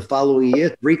game the following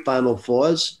year, 3 Final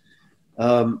Fours.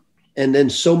 And then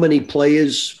so many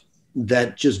players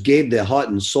that just gave their heart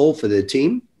and soul for their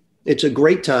team. It's a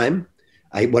great time.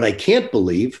 What I can't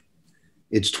believe,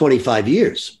 it's 25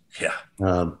 years.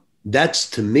 Yeah. That's,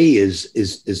 to me, is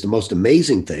the most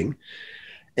amazing thing.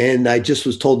 And I just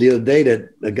was told the other day that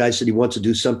a guy said he wants to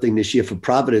do something this year for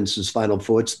Providence's Final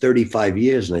Four. It's 35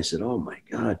 years. And I said, oh my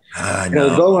God.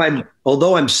 And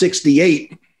although I'm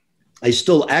 68, I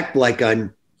still act like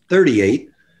I'm 38.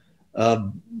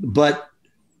 But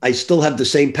I still have the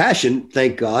same passion,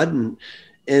 thank God.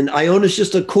 And Iona's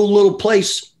just a cool little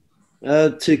place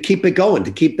to keep it going,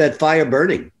 to keep that fire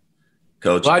burning.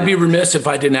 Coach, well, I'd be remiss if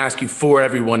I didn't ask you, for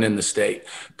everyone in the state,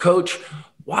 Coach,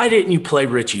 why didn't you play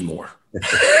Richie more?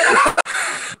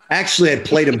 Actually, I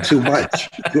played him too much.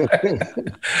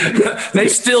 They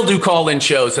still do call-in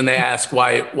shows, and they ask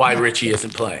why Richie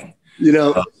isn't playing.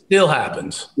 Still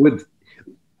happens.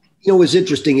 It was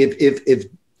interesting. If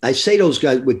I say those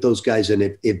guys,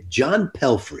 and if John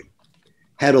Pelfrey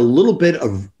had a little bit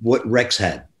of what Rex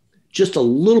had, just a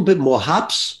little bit more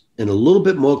hops and a little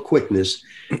bit more quickness,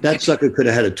 that sucker could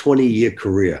have had a 20-year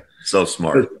career. So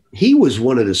smart. But he was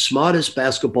one of the smartest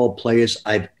basketball players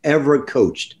I've ever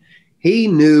coached. He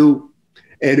knew,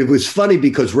 and it was funny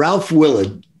because Ralph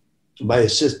Willard, my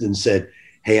assistant, said,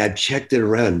 hey, I've checked it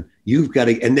around. You've got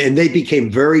to, and they became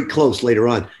very close later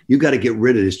on. You got to get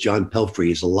rid of this John Pelfrey.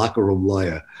 He's a locker room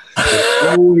liar.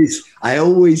 I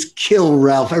always kill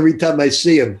Ralph every time I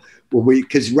see him,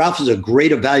 because Ralph is a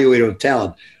great evaluator of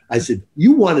talent. I said,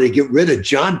 you wanted to get rid of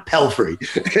John Pelfrey.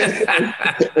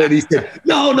 And he said,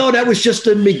 no, that was just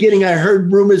in the beginning. I heard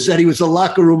rumors that he was a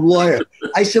locker room lawyer.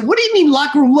 I said, what do you mean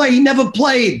locker room lawyer? He never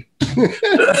played.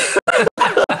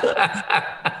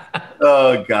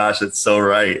 Oh, gosh, it's so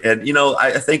right. And,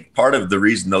 I think part of the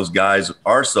reason those guys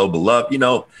are so beloved,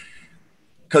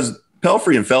 because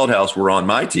Pelfrey and Feldhouse were on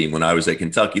my team when I was at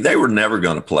Kentucky. They were never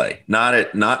going to play.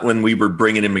 Not when we were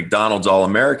bringing in McDonald's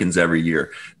All-Americans every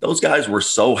year. Those guys were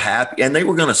so happy, and they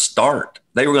were going to start.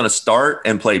 They were going to start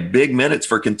and play big minutes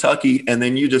for Kentucky, and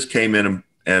then you just came in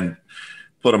and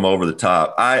put them over the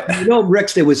top.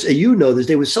 Rex, they were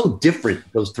so different,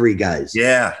 those 3 guys.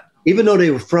 Yeah. Even though they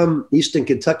were from Eastern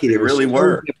Kentucky, they really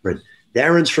were different.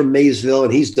 Darren's from Maysville,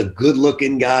 and he's the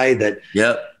good-looking guy that –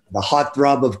 Yep. The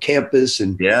heartthrob of campus,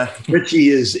 and yeah, Richie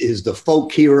is the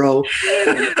folk hero.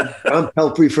 John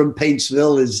Pelfrey from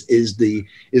Paintsville is the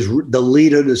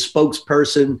leader, the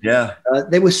spokesperson. Yeah,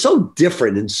 they were so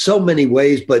different in so many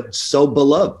ways, but so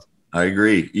beloved. I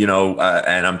agree.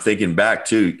 And I'm thinking back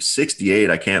to 68.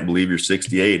 I can't believe you're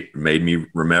 68. It made me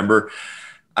remember.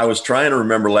 I was trying to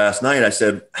remember last night. I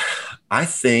said, I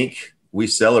think we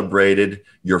celebrated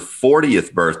your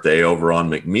 40th birthday over on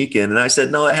McMeekin. And I said,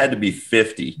 no, it had to be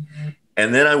 50.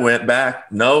 And then I went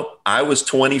back. No, I was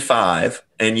 25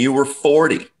 and you were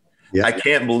 40. Yeah. I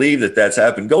can't believe that that's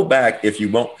happened. Go back if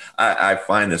you won't. I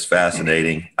find this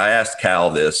fascinating. I asked Cal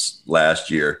this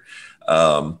last year.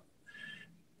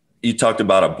 you talked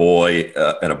about a boy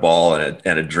and a ball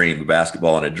and a dream, a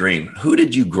basketball and a dream. Who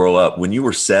did you grow up when you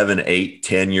were 7, 8,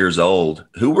 10 years old?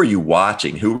 Who were you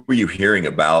watching? Who were you hearing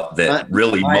about that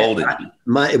really molded you?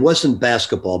 It wasn't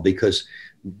basketball because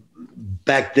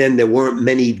back then there weren't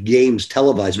many games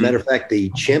televised. Matter of fact,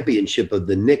 the championship of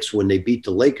the Knicks when they beat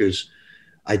the Lakers,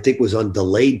 I think was on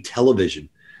delayed television.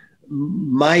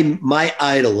 My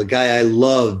idol, the guy I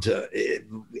loved,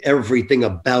 everything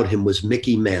about him was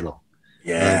Mickey Mantle.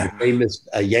 Yeah. Famous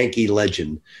Yankee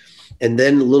legend. And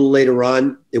then a little later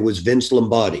on, it was Vince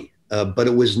Lombardi. But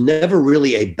it was never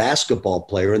really a basketball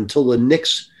player until the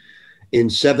Knicks in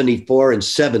 74 and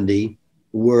 70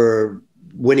 were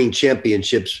winning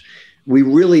championships. We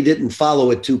really didn't follow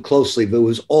it too closely, but it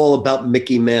was all about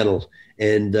Mickey Mantle.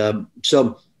 And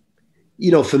so,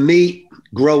 for me,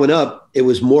 growing up, it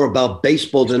was more about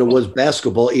baseball than it was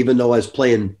basketball, even though I was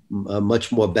playing much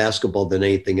more basketball than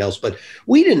anything else. But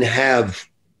we're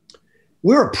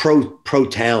a pro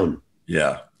town.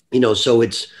 Yeah. So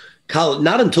it's college.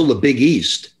 Not until the Big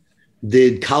East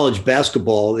did college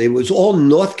basketball. It was all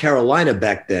North Carolina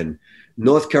back then.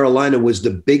 North Carolina was the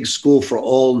big school for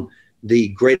all the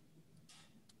great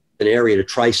area, the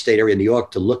tri-state area, New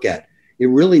York, to look at. It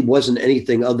really wasn't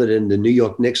anything other than the New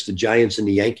York Knicks, the Giants, and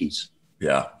the Yankees.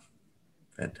 Yeah.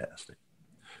 Fantastic.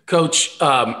 Coach,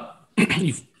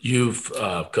 you've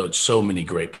coached so many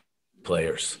great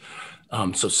players.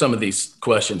 So some of these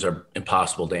questions are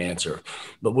impossible to answer.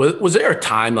 But was there a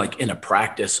time like in a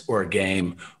practice or a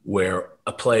game where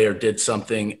a player did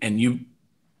something and you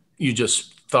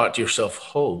just thought to yourself,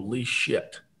 holy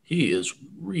shit, he is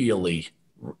really –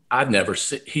 I've never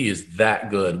seen he is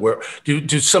that good. Where do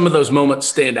some of those moments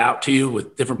stand out to you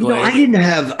with different players? I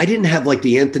didn't have like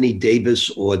the Anthony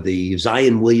Davis or the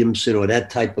Zion Williamson or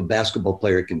that type of basketball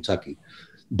player at Kentucky.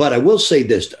 But I will say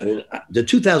this: the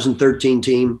 2013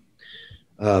 team.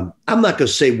 I'm not going to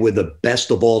say we're the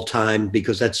best of all time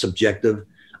because that's subjective.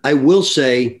 I will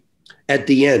say, at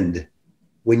the end,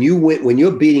 when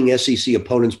you're beating SEC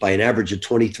opponents by an average of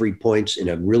 23 points in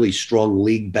a really strong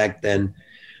league back then.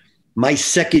 My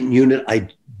second unit, I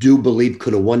do believe,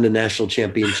 could have won the national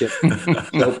championship. So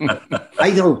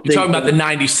I don't think – You're talking about the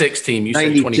 96 team. You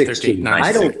said 2013.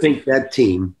 I don't think that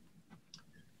team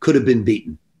could have been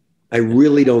beaten. I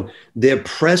really don't. Their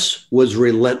press was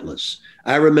relentless.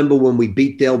 I remember when we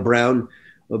beat Dale Brown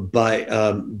with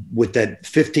that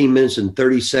 15 minutes and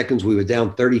 30 seconds, we were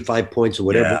down 35 points or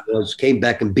whatever it was, came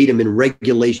back and beat them in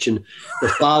regulation. The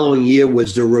following year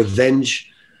was the revenge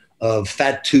of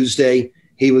Fat Tuesday.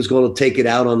 He was going to take it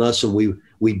out on us, and we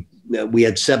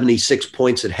had 76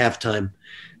 points at halftime.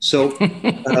 So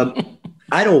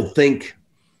I don't think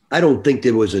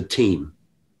there was a team.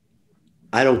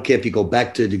 I don't care if you go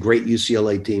back to the great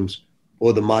UCLA teams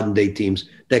or the modern day teams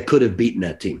that could have beaten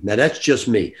that team. Now that's just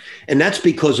me, and that's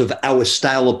because of our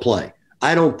style of play.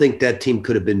 I don't think that team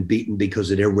could have been beaten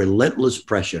because of their relentless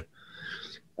pressure.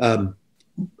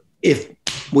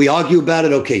 If we argue about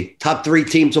it, okay, top 3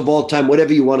 teams of all time,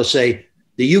 whatever you want to say.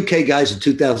 The UK guys in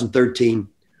 2013,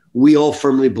 we all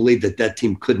firmly believe that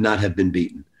team could not have been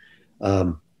beaten.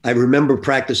 I remember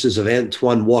practices of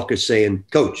Antoine Walker saying,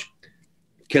 "Coach,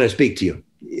 can I speak to you?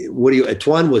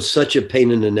 Antoine was such a pain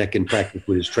in the neck in practice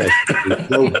with his trash. He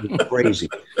drove me crazy.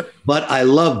 But I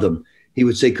loved him. He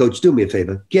would say, Coach, do me a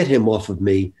favor. Get him off of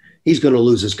me. He's going to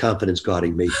lose his confidence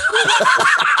guarding me."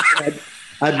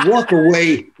 I'd walk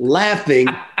away laughing,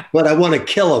 but I want to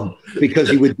kill him because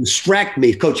he would distract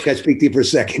me. Coach, can I speak to you for a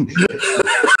second?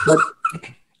 But,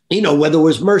 whether it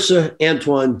was Mercer,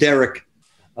 Antoine, Derek,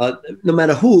 no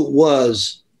matter who it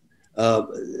was,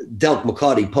 Delk,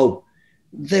 McCarty, Pope,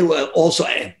 they were also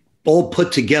all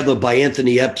put together by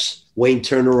Anthony Epps, Wayne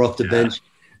Turner off the bench.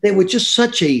 They were just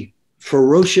such a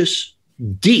ferocious,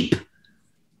 deep,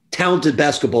 talented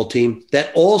basketball team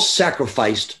that all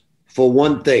sacrificed for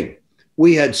one thing.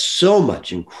 We had so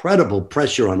much incredible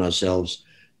pressure on ourselves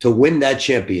to win that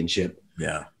championship.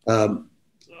 Yeah.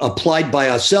 Applied by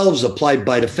ourselves, applied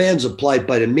by the fans, applied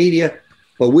by the media,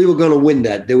 but we were going to win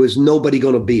that. There was nobody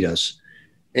going to beat us.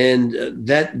 And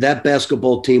that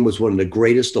basketball team was one of the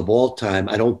greatest of all time.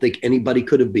 I don't think anybody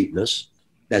could have beaten us.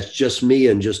 That's just me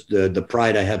and just the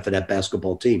pride I have for that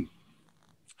basketball team.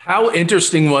 How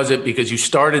interesting was it? Because you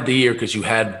started the year because you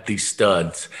had these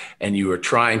studs and you were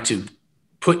trying to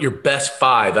put your best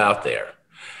 5 out there.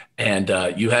 And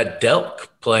you had Delk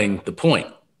playing the point.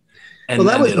 And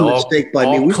that was a mistake by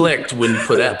me. We clicked when you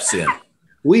put Epps in.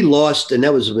 We lost, and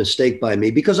that was a mistake by me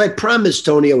because I promised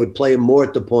Tony I would play him more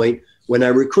at the point when I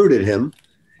recruited him.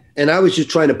 And I was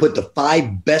just trying to put the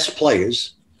 5 best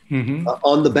players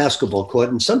on the basketball court.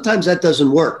 And sometimes that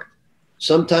doesn't work.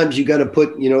 Sometimes you got to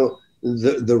put,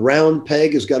 the round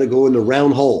peg has got to go in the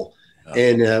round hole.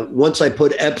 And once I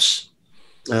put Epps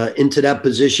into that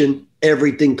position,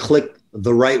 everything clicked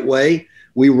the right way.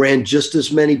 We ran just as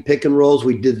many pick and rolls.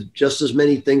 We did just as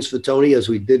many things for Tony as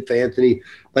we did for Anthony.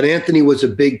 But Anthony was a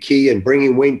big key in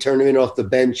bringing Wayne Turner in off the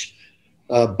bench.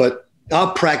 But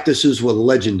our practices were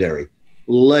legendary.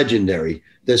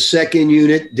 The second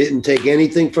unit didn't take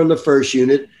anything from the first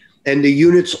unit, and the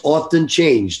units often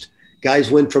changed.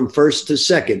 Guys went from first to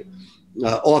second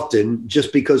often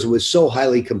just because it was so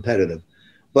highly competitive.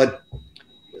 But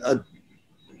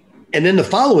and then the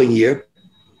following year,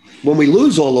 when we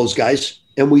lose all those guys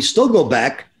and we still go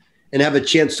back and have a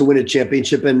chance to win a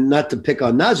championship, and not to pick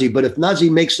on Nazi, but if Nazi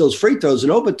makes those free throws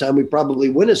in overtime, we probably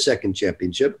win a second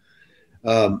championship.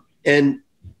 And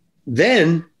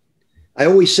then I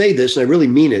always say this, and I really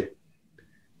mean it,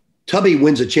 Tubby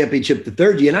wins a championship the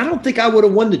third year, and I don't think I would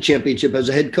have won the championship as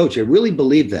a head coach. I really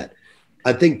believe that.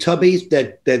 I think Tubby,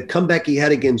 that comeback he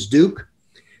had against Duke,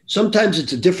 sometimes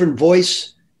it's a different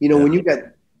voice. You know, when you got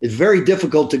 – it's very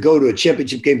difficult to go to a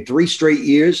championship game 3 straight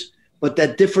years, but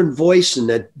that different voice and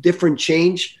that different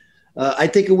change, I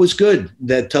think it was good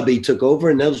that Tubby took over,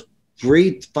 and those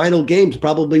 3 final games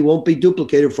probably won't be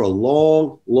duplicated for a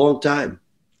long, long time.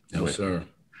 No, sir.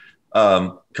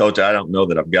 Coach, I don't know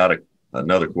that I've got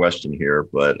another question here,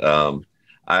 but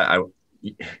I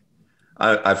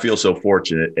feel so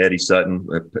fortunate. Eddie Sutton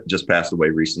just passed away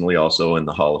recently, also in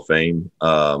the Hall of Fame.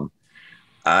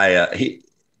 I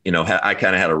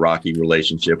kind of had a rocky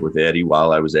relationship with Eddie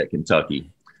while I was at Kentucky.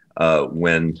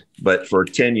 But for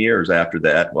 10 years after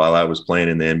that, while I was playing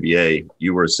in the NBA,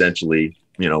 you were essentially,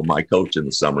 my coach in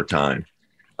the summertime.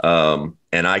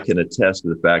 And I can attest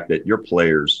to the fact that your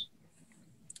players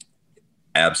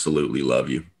absolutely love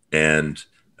you. And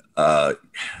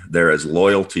they're as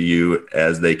loyal to you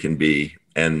as they can be.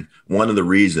 And one of the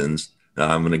reasons,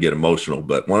 I'm going to get emotional,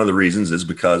 but one of the reasons is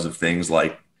because of things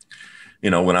like,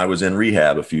 when I was in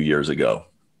rehab a few years ago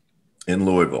in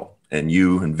Louisville, and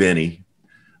you and Vinny,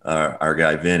 our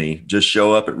guy Vinny, just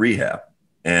show up at rehab,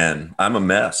 and I'm a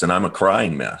mess, and I'm a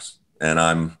crying mess. And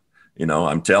I'm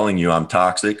telling you, I'm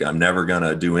toxic. I'm never going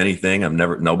to do anything.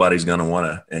 Nobody's going to want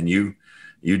to. And you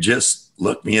just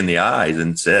looked me in the eyes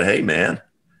and said, "Hey, man."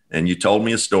 And you told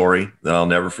me a story that I'll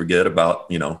never forget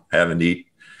about, having to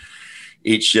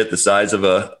eat shit the size of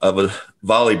a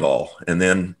volleyball, and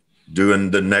then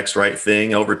doing the next right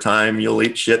thing. Over time, you'll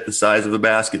eat shit the size of a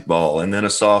basketball, and then a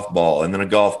softball, and then a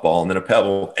golf ball, and then a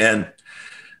pebble. And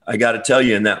I got to tell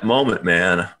you, in that moment,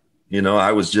 man,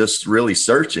 I was just really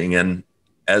searching, and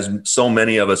as so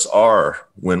many of us are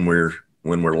when we're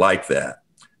like that,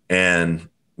 and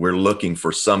we're looking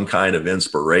for some kind of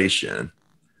inspiration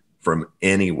from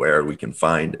anywhere we can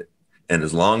find it. And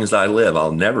as long as I live,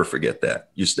 I'll never forget that.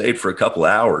 You stayed for a couple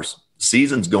of hours.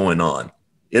 Season's going on.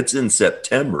 It's in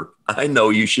September. I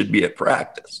know you should be at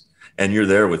practice, and you're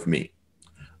there with me.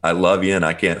 I love you, and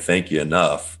I can't thank you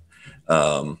enough.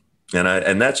 And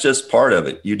that's just part of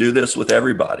it. You do this with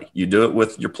everybody. You do it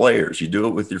with your players. You do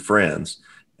it with your friends.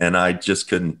 And I just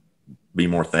couldn't be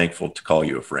more thankful to call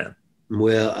you a friend.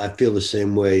 Well, I feel the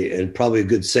same way, and probably a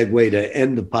good segue to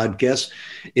end the podcast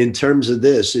in terms of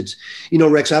this. It's,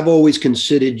 Rex, I've always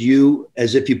considered you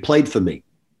as if you played for me.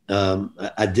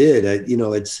 I did. I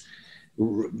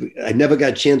never got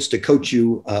a chance to coach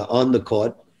you on the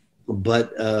court,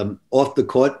 but off the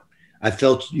court, I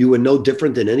felt you were no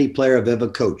different than any player I've ever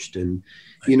coached. And,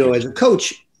 as a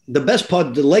coach, the best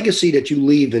part, the legacy that you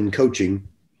leave in coaching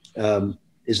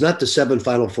is not the 7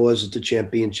 Final Fours, it's the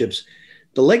championships.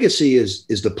 The legacy is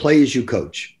the players you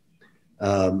coach.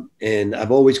 And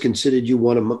I've always considered you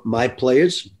one of my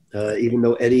players, even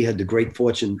though Eddie had the great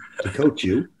fortune to coach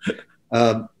you.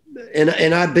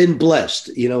 And I've been blessed,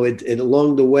 and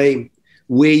along the way,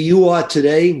 where you are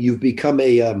today, you've become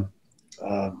a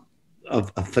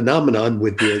phenomenon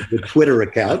with the Twitter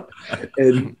account,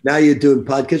 and now you're doing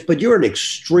podcasts. But you're an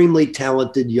extremely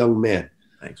talented young man.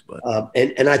 Thanks, bud.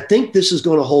 And I think this is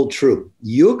going to hold true.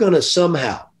 You're going to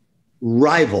somehow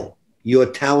rival your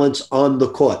talents on the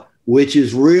court, which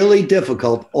is really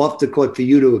difficult off the court for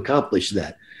you to accomplish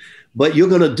that. But you're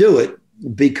going to do it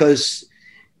because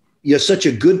you're such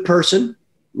a good person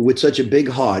with such a big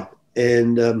heart,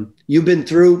 and you've been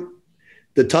through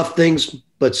the tough things,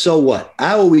 but so what?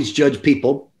 I always judge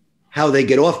people how they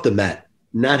get off the mat,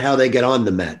 not how they get on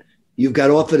the mat. You've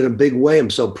got off it in a big way. I'm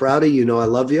so proud of you. I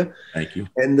love you. Thank you.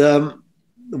 And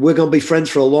we're going to be friends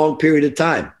for a long period of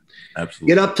time.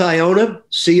 Absolutely. Get up to Iona,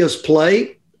 see us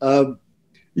play.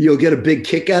 You'll get a big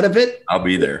kick out of it. I'll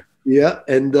be there. Yeah.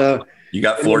 And you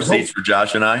got floor seats for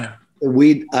Josh and I?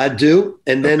 I do.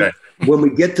 And then when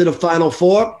we get to the Final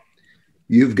Four,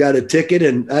 you've got a ticket.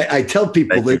 And I tell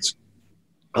people this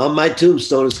on my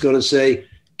tombstone, it's going to say,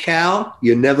 Cal,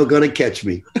 you're never going to catch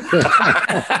me.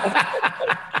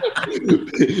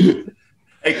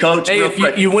 Hey, Coach. Hey,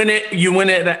 if you win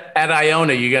it at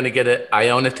Iona, you're going to get an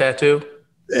Iona tattoo?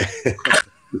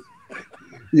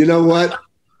 You know what?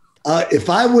 If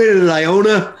I win it at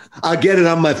Iona, I'll get it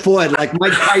on my forehead like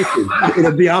Mike Tyson.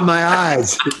 It'll be on my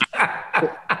eyes.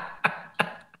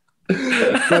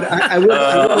 But I would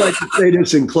like to say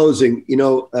this in closing. You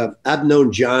know, I've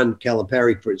known John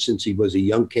Calipari since he was a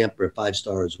young camper at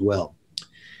 5-star as well.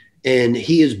 And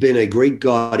he has been a great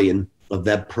guardian of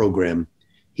that program.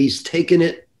 He's taken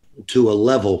it to a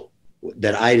level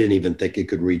that I didn't even think it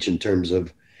could reach in terms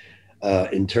of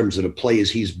the players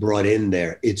he's brought in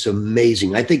there. It's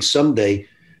amazing. I think someday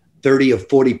 30 or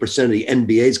 40% of the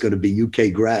NBA is going to be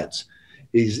UK grads.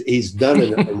 He's done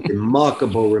a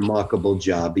remarkable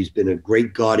job. He's been a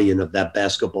great guardian of that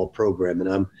basketball program. And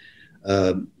I'm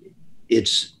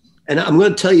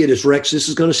going to tell you this, Rex, this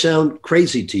is going to sound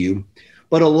crazy to you,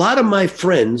 but a lot of my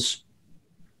friends,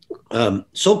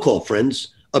 so-called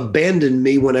friends, abandoned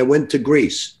me when I went to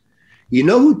Greece. You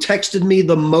know who texted me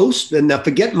the most? And now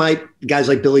forget my guys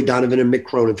like Billy Donovan and Mick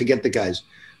Cronin, forget the guys.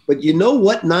 But you know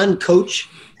what non-coach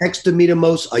texted me the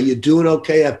most? Are you doing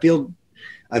okay? I feel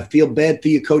bad for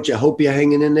you, Coach. I hope you're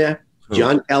hanging in there. Who?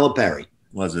 John Calipari.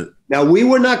 Was it? Now, we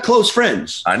were not close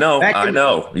friends. I know. Back in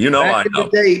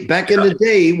the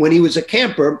day when he was a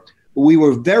camper, we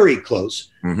were very close.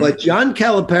 Mm-hmm. But John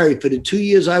Calipari, for the 2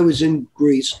 years I was in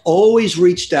Greece, always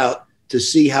reached out to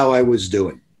see how I was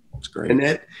doing. That's great.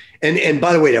 And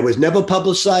by the way, that was never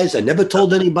publicized. I never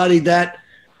told anybody that.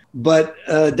 But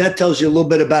that tells you a little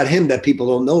bit about him that people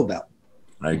don't know about.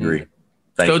 I agree.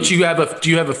 Coach, do you have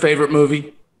a favorite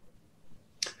movie?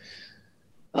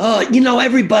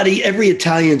 Every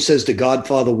Italian says The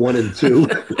Godfather 1 and 2.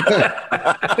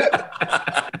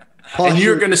 And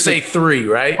you're going to say 3,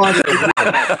 right? 1 and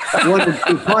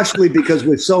 2, partially because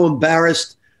we're so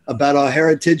embarrassed about our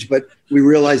heritage, but we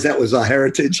realized that was our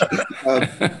heritage.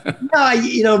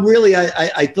 Really,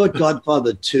 I thought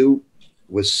Godfather 2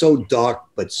 was so dark,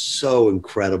 but so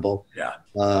incredible. Yeah.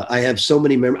 I have so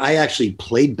many memories. I actually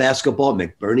played basketball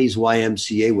at McBurney's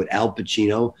YMCA with Al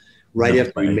Pacino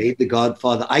after he made The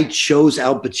Godfather. I chose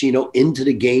Al Pacino into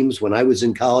the games when I was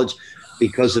in college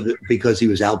because he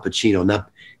was Al Pacino.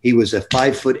 He was a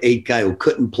 5'8" guy who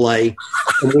couldn't play.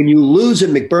 And when you lose at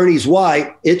McBurney's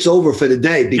Y, it's over for the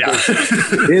day because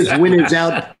his winner's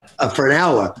out for an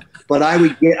hour. But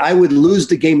I would lose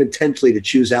the game intensely to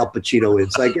choose Al Pacino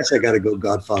in. So I guess I got to go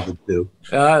Godfather 2.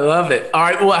 I love it. All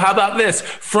right. Well, how about this?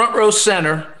 Front row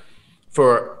center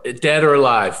for Dead or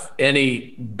Alive.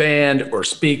 Any band or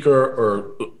speaker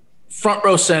or front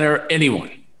row center,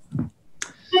 anyone.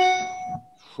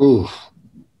 Ooh.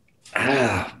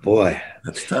 Boy.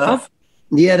 That's tough.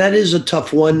 Yeah, that is a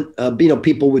tough one.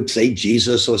 People would say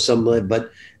Jesus or something,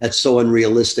 but that's so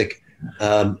unrealistic.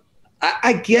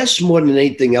 I guess more than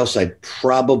anything else, I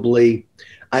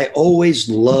always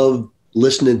love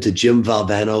listening to Jim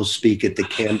Valvano speak at the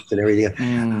camps and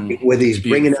everything, whether he's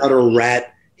bringing out a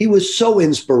rat. He was so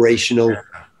inspirational.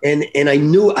 And I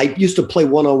used to play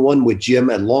one-on-one with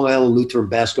Jim at Long Island Lutheran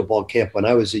basketball camp when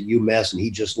I was at UMass and he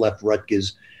just left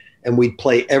Rutgers. And we'd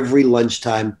play every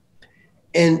lunchtime.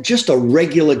 And just a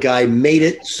regular guy made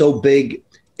it so big.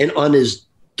 And on his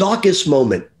darkest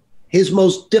moment, his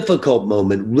most difficult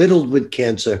moment, riddled with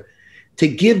cancer, to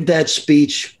give that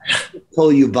speech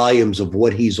told you volumes of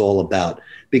what he's all about.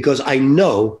 Because I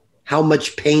know how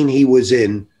much pain he was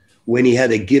in when he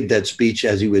had to give that speech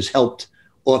as he was helped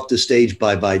off the stage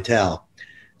by Vital.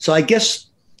 So I guess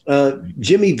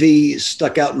Jimmy V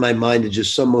stuck out in my mind as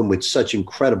just someone with such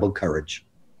incredible courage.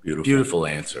 Beautiful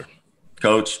answer.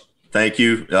 Coach, thank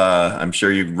you. I'm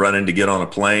sure you're running to get on a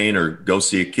plane or go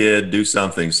see a kid, do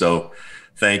something. So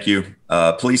thank you.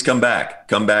 Please come back.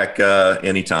 Come back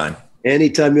anytime.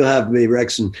 Anytime you'll have me,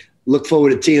 Rex. And look forward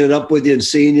to teeing it up with you and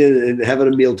seeing you and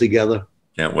having a meal together.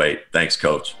 Can't wait. Thanks,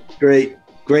 Coach. Great,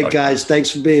 guys. Thanks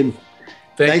for being.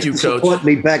 Thank you, for Coach. Supporting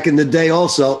me back in the day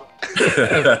also.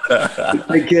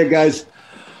 Take care, guys.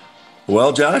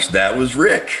 Well, Josh, that was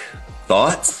Rick.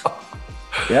 Thoughts?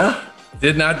 Yeah.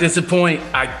 Did not disappoint.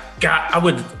 I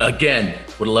would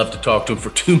love to talk to him for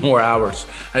 2 more hours.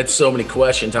 I had so many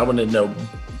questions. I wanted to know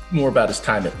more about his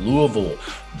time at Louisville,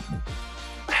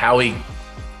 how he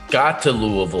got to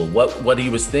Louisville, what he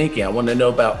was thinking. I want to know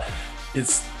about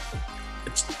it's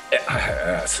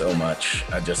so much.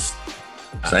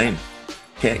 Same.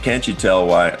 Can't you tell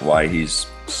why he's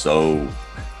so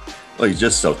Well, he's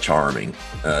just so charming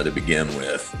to begin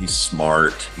with. He's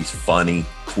smart. He's funny,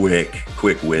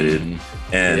 quick-witted.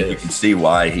 And you can see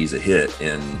why he's a hit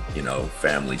in,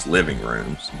 families' living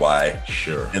rooms. Why?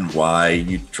 Sure. And why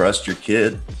you trust your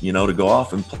kid, to go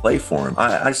off and play for him.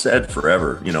 I said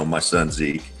forever, my son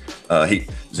Zeke,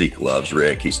 Zeke loves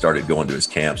Rick. He started going to his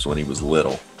camps when he was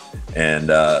little. And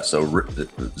so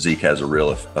Zeke has a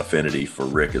real affinity for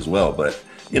Rick as well. But,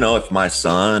 if my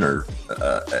son or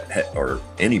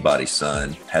anybody's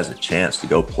son has a chance to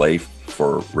go play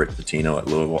for Rick Pitino at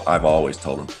Louisville, I've always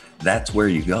told him that's where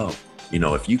you go.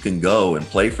 If you can go and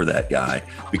play for that guy,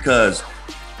 because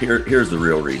here's the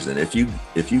real reason. If you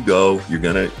go, you're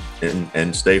going to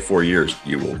and stay 4 years,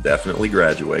 you will definitely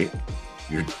graduate.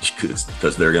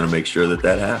 Because they're going to make sure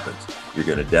that happens. You're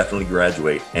going to definitely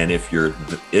graduate. And if you're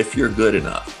good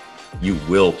enough, you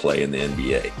will play in the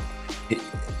NBA.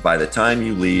 By the time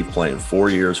you leave playing 4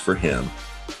 years for him,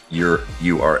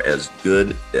 you are as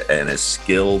good and as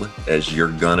skilled as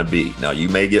you're going to be. Now, you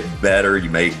may get better.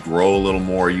 You may grow a little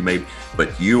more.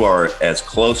 But you are as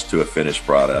close to a finished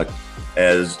product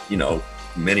as,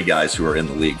 many guys who are in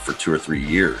the league for 2 or 3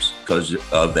 years because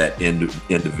of that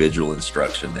individual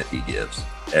instruction that he gives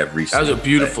every single day. That was a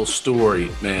beautiful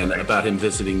story, man, about him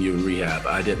visiting you in rehab.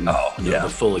 I didn't know the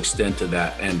full extent of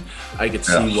that. And I could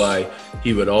see why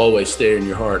he would always stay in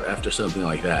your heart after something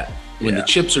like that. When the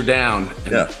chips are down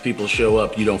and people show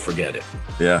up, you don't forget it.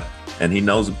 Yeah. And he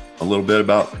knows a little bit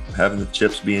about having the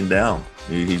chips being down.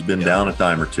 He's been down a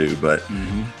time or two, but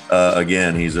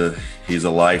again, he's a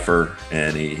lifer,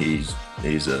 and he's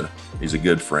a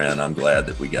good friend. I'm glad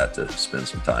that we got to spend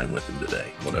some time with him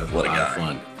today. What a guy.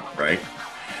 Fun. Right?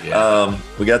 Yeah.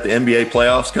 We got the NBA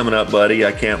playoffs coming up, buddy.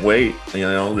 I can't wait.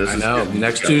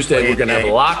 Next Tuesday we're going to have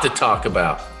a lot to talk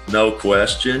about. No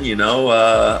question.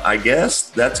 I guess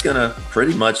that's going to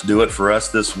pretty much do it for us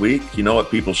this week. You know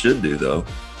what people should do, though?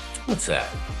 What's that?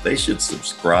 They should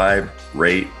subscribe,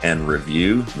 rate, and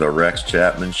review the Rex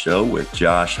Chapman Show with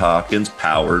Josh Hopkins,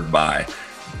 powered by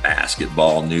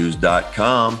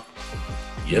basketballnews.com.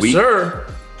 Yes, sir.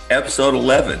 Episode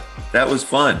 11. That was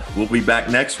fun. We'll be back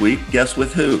next week. Guess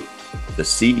with who? The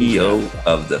CEO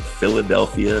of the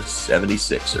Philadelphia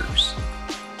 76ers.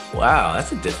 Wow,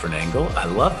 that's a different angle. I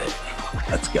love it.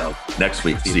 Let's go. Next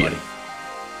week. See you, buddy.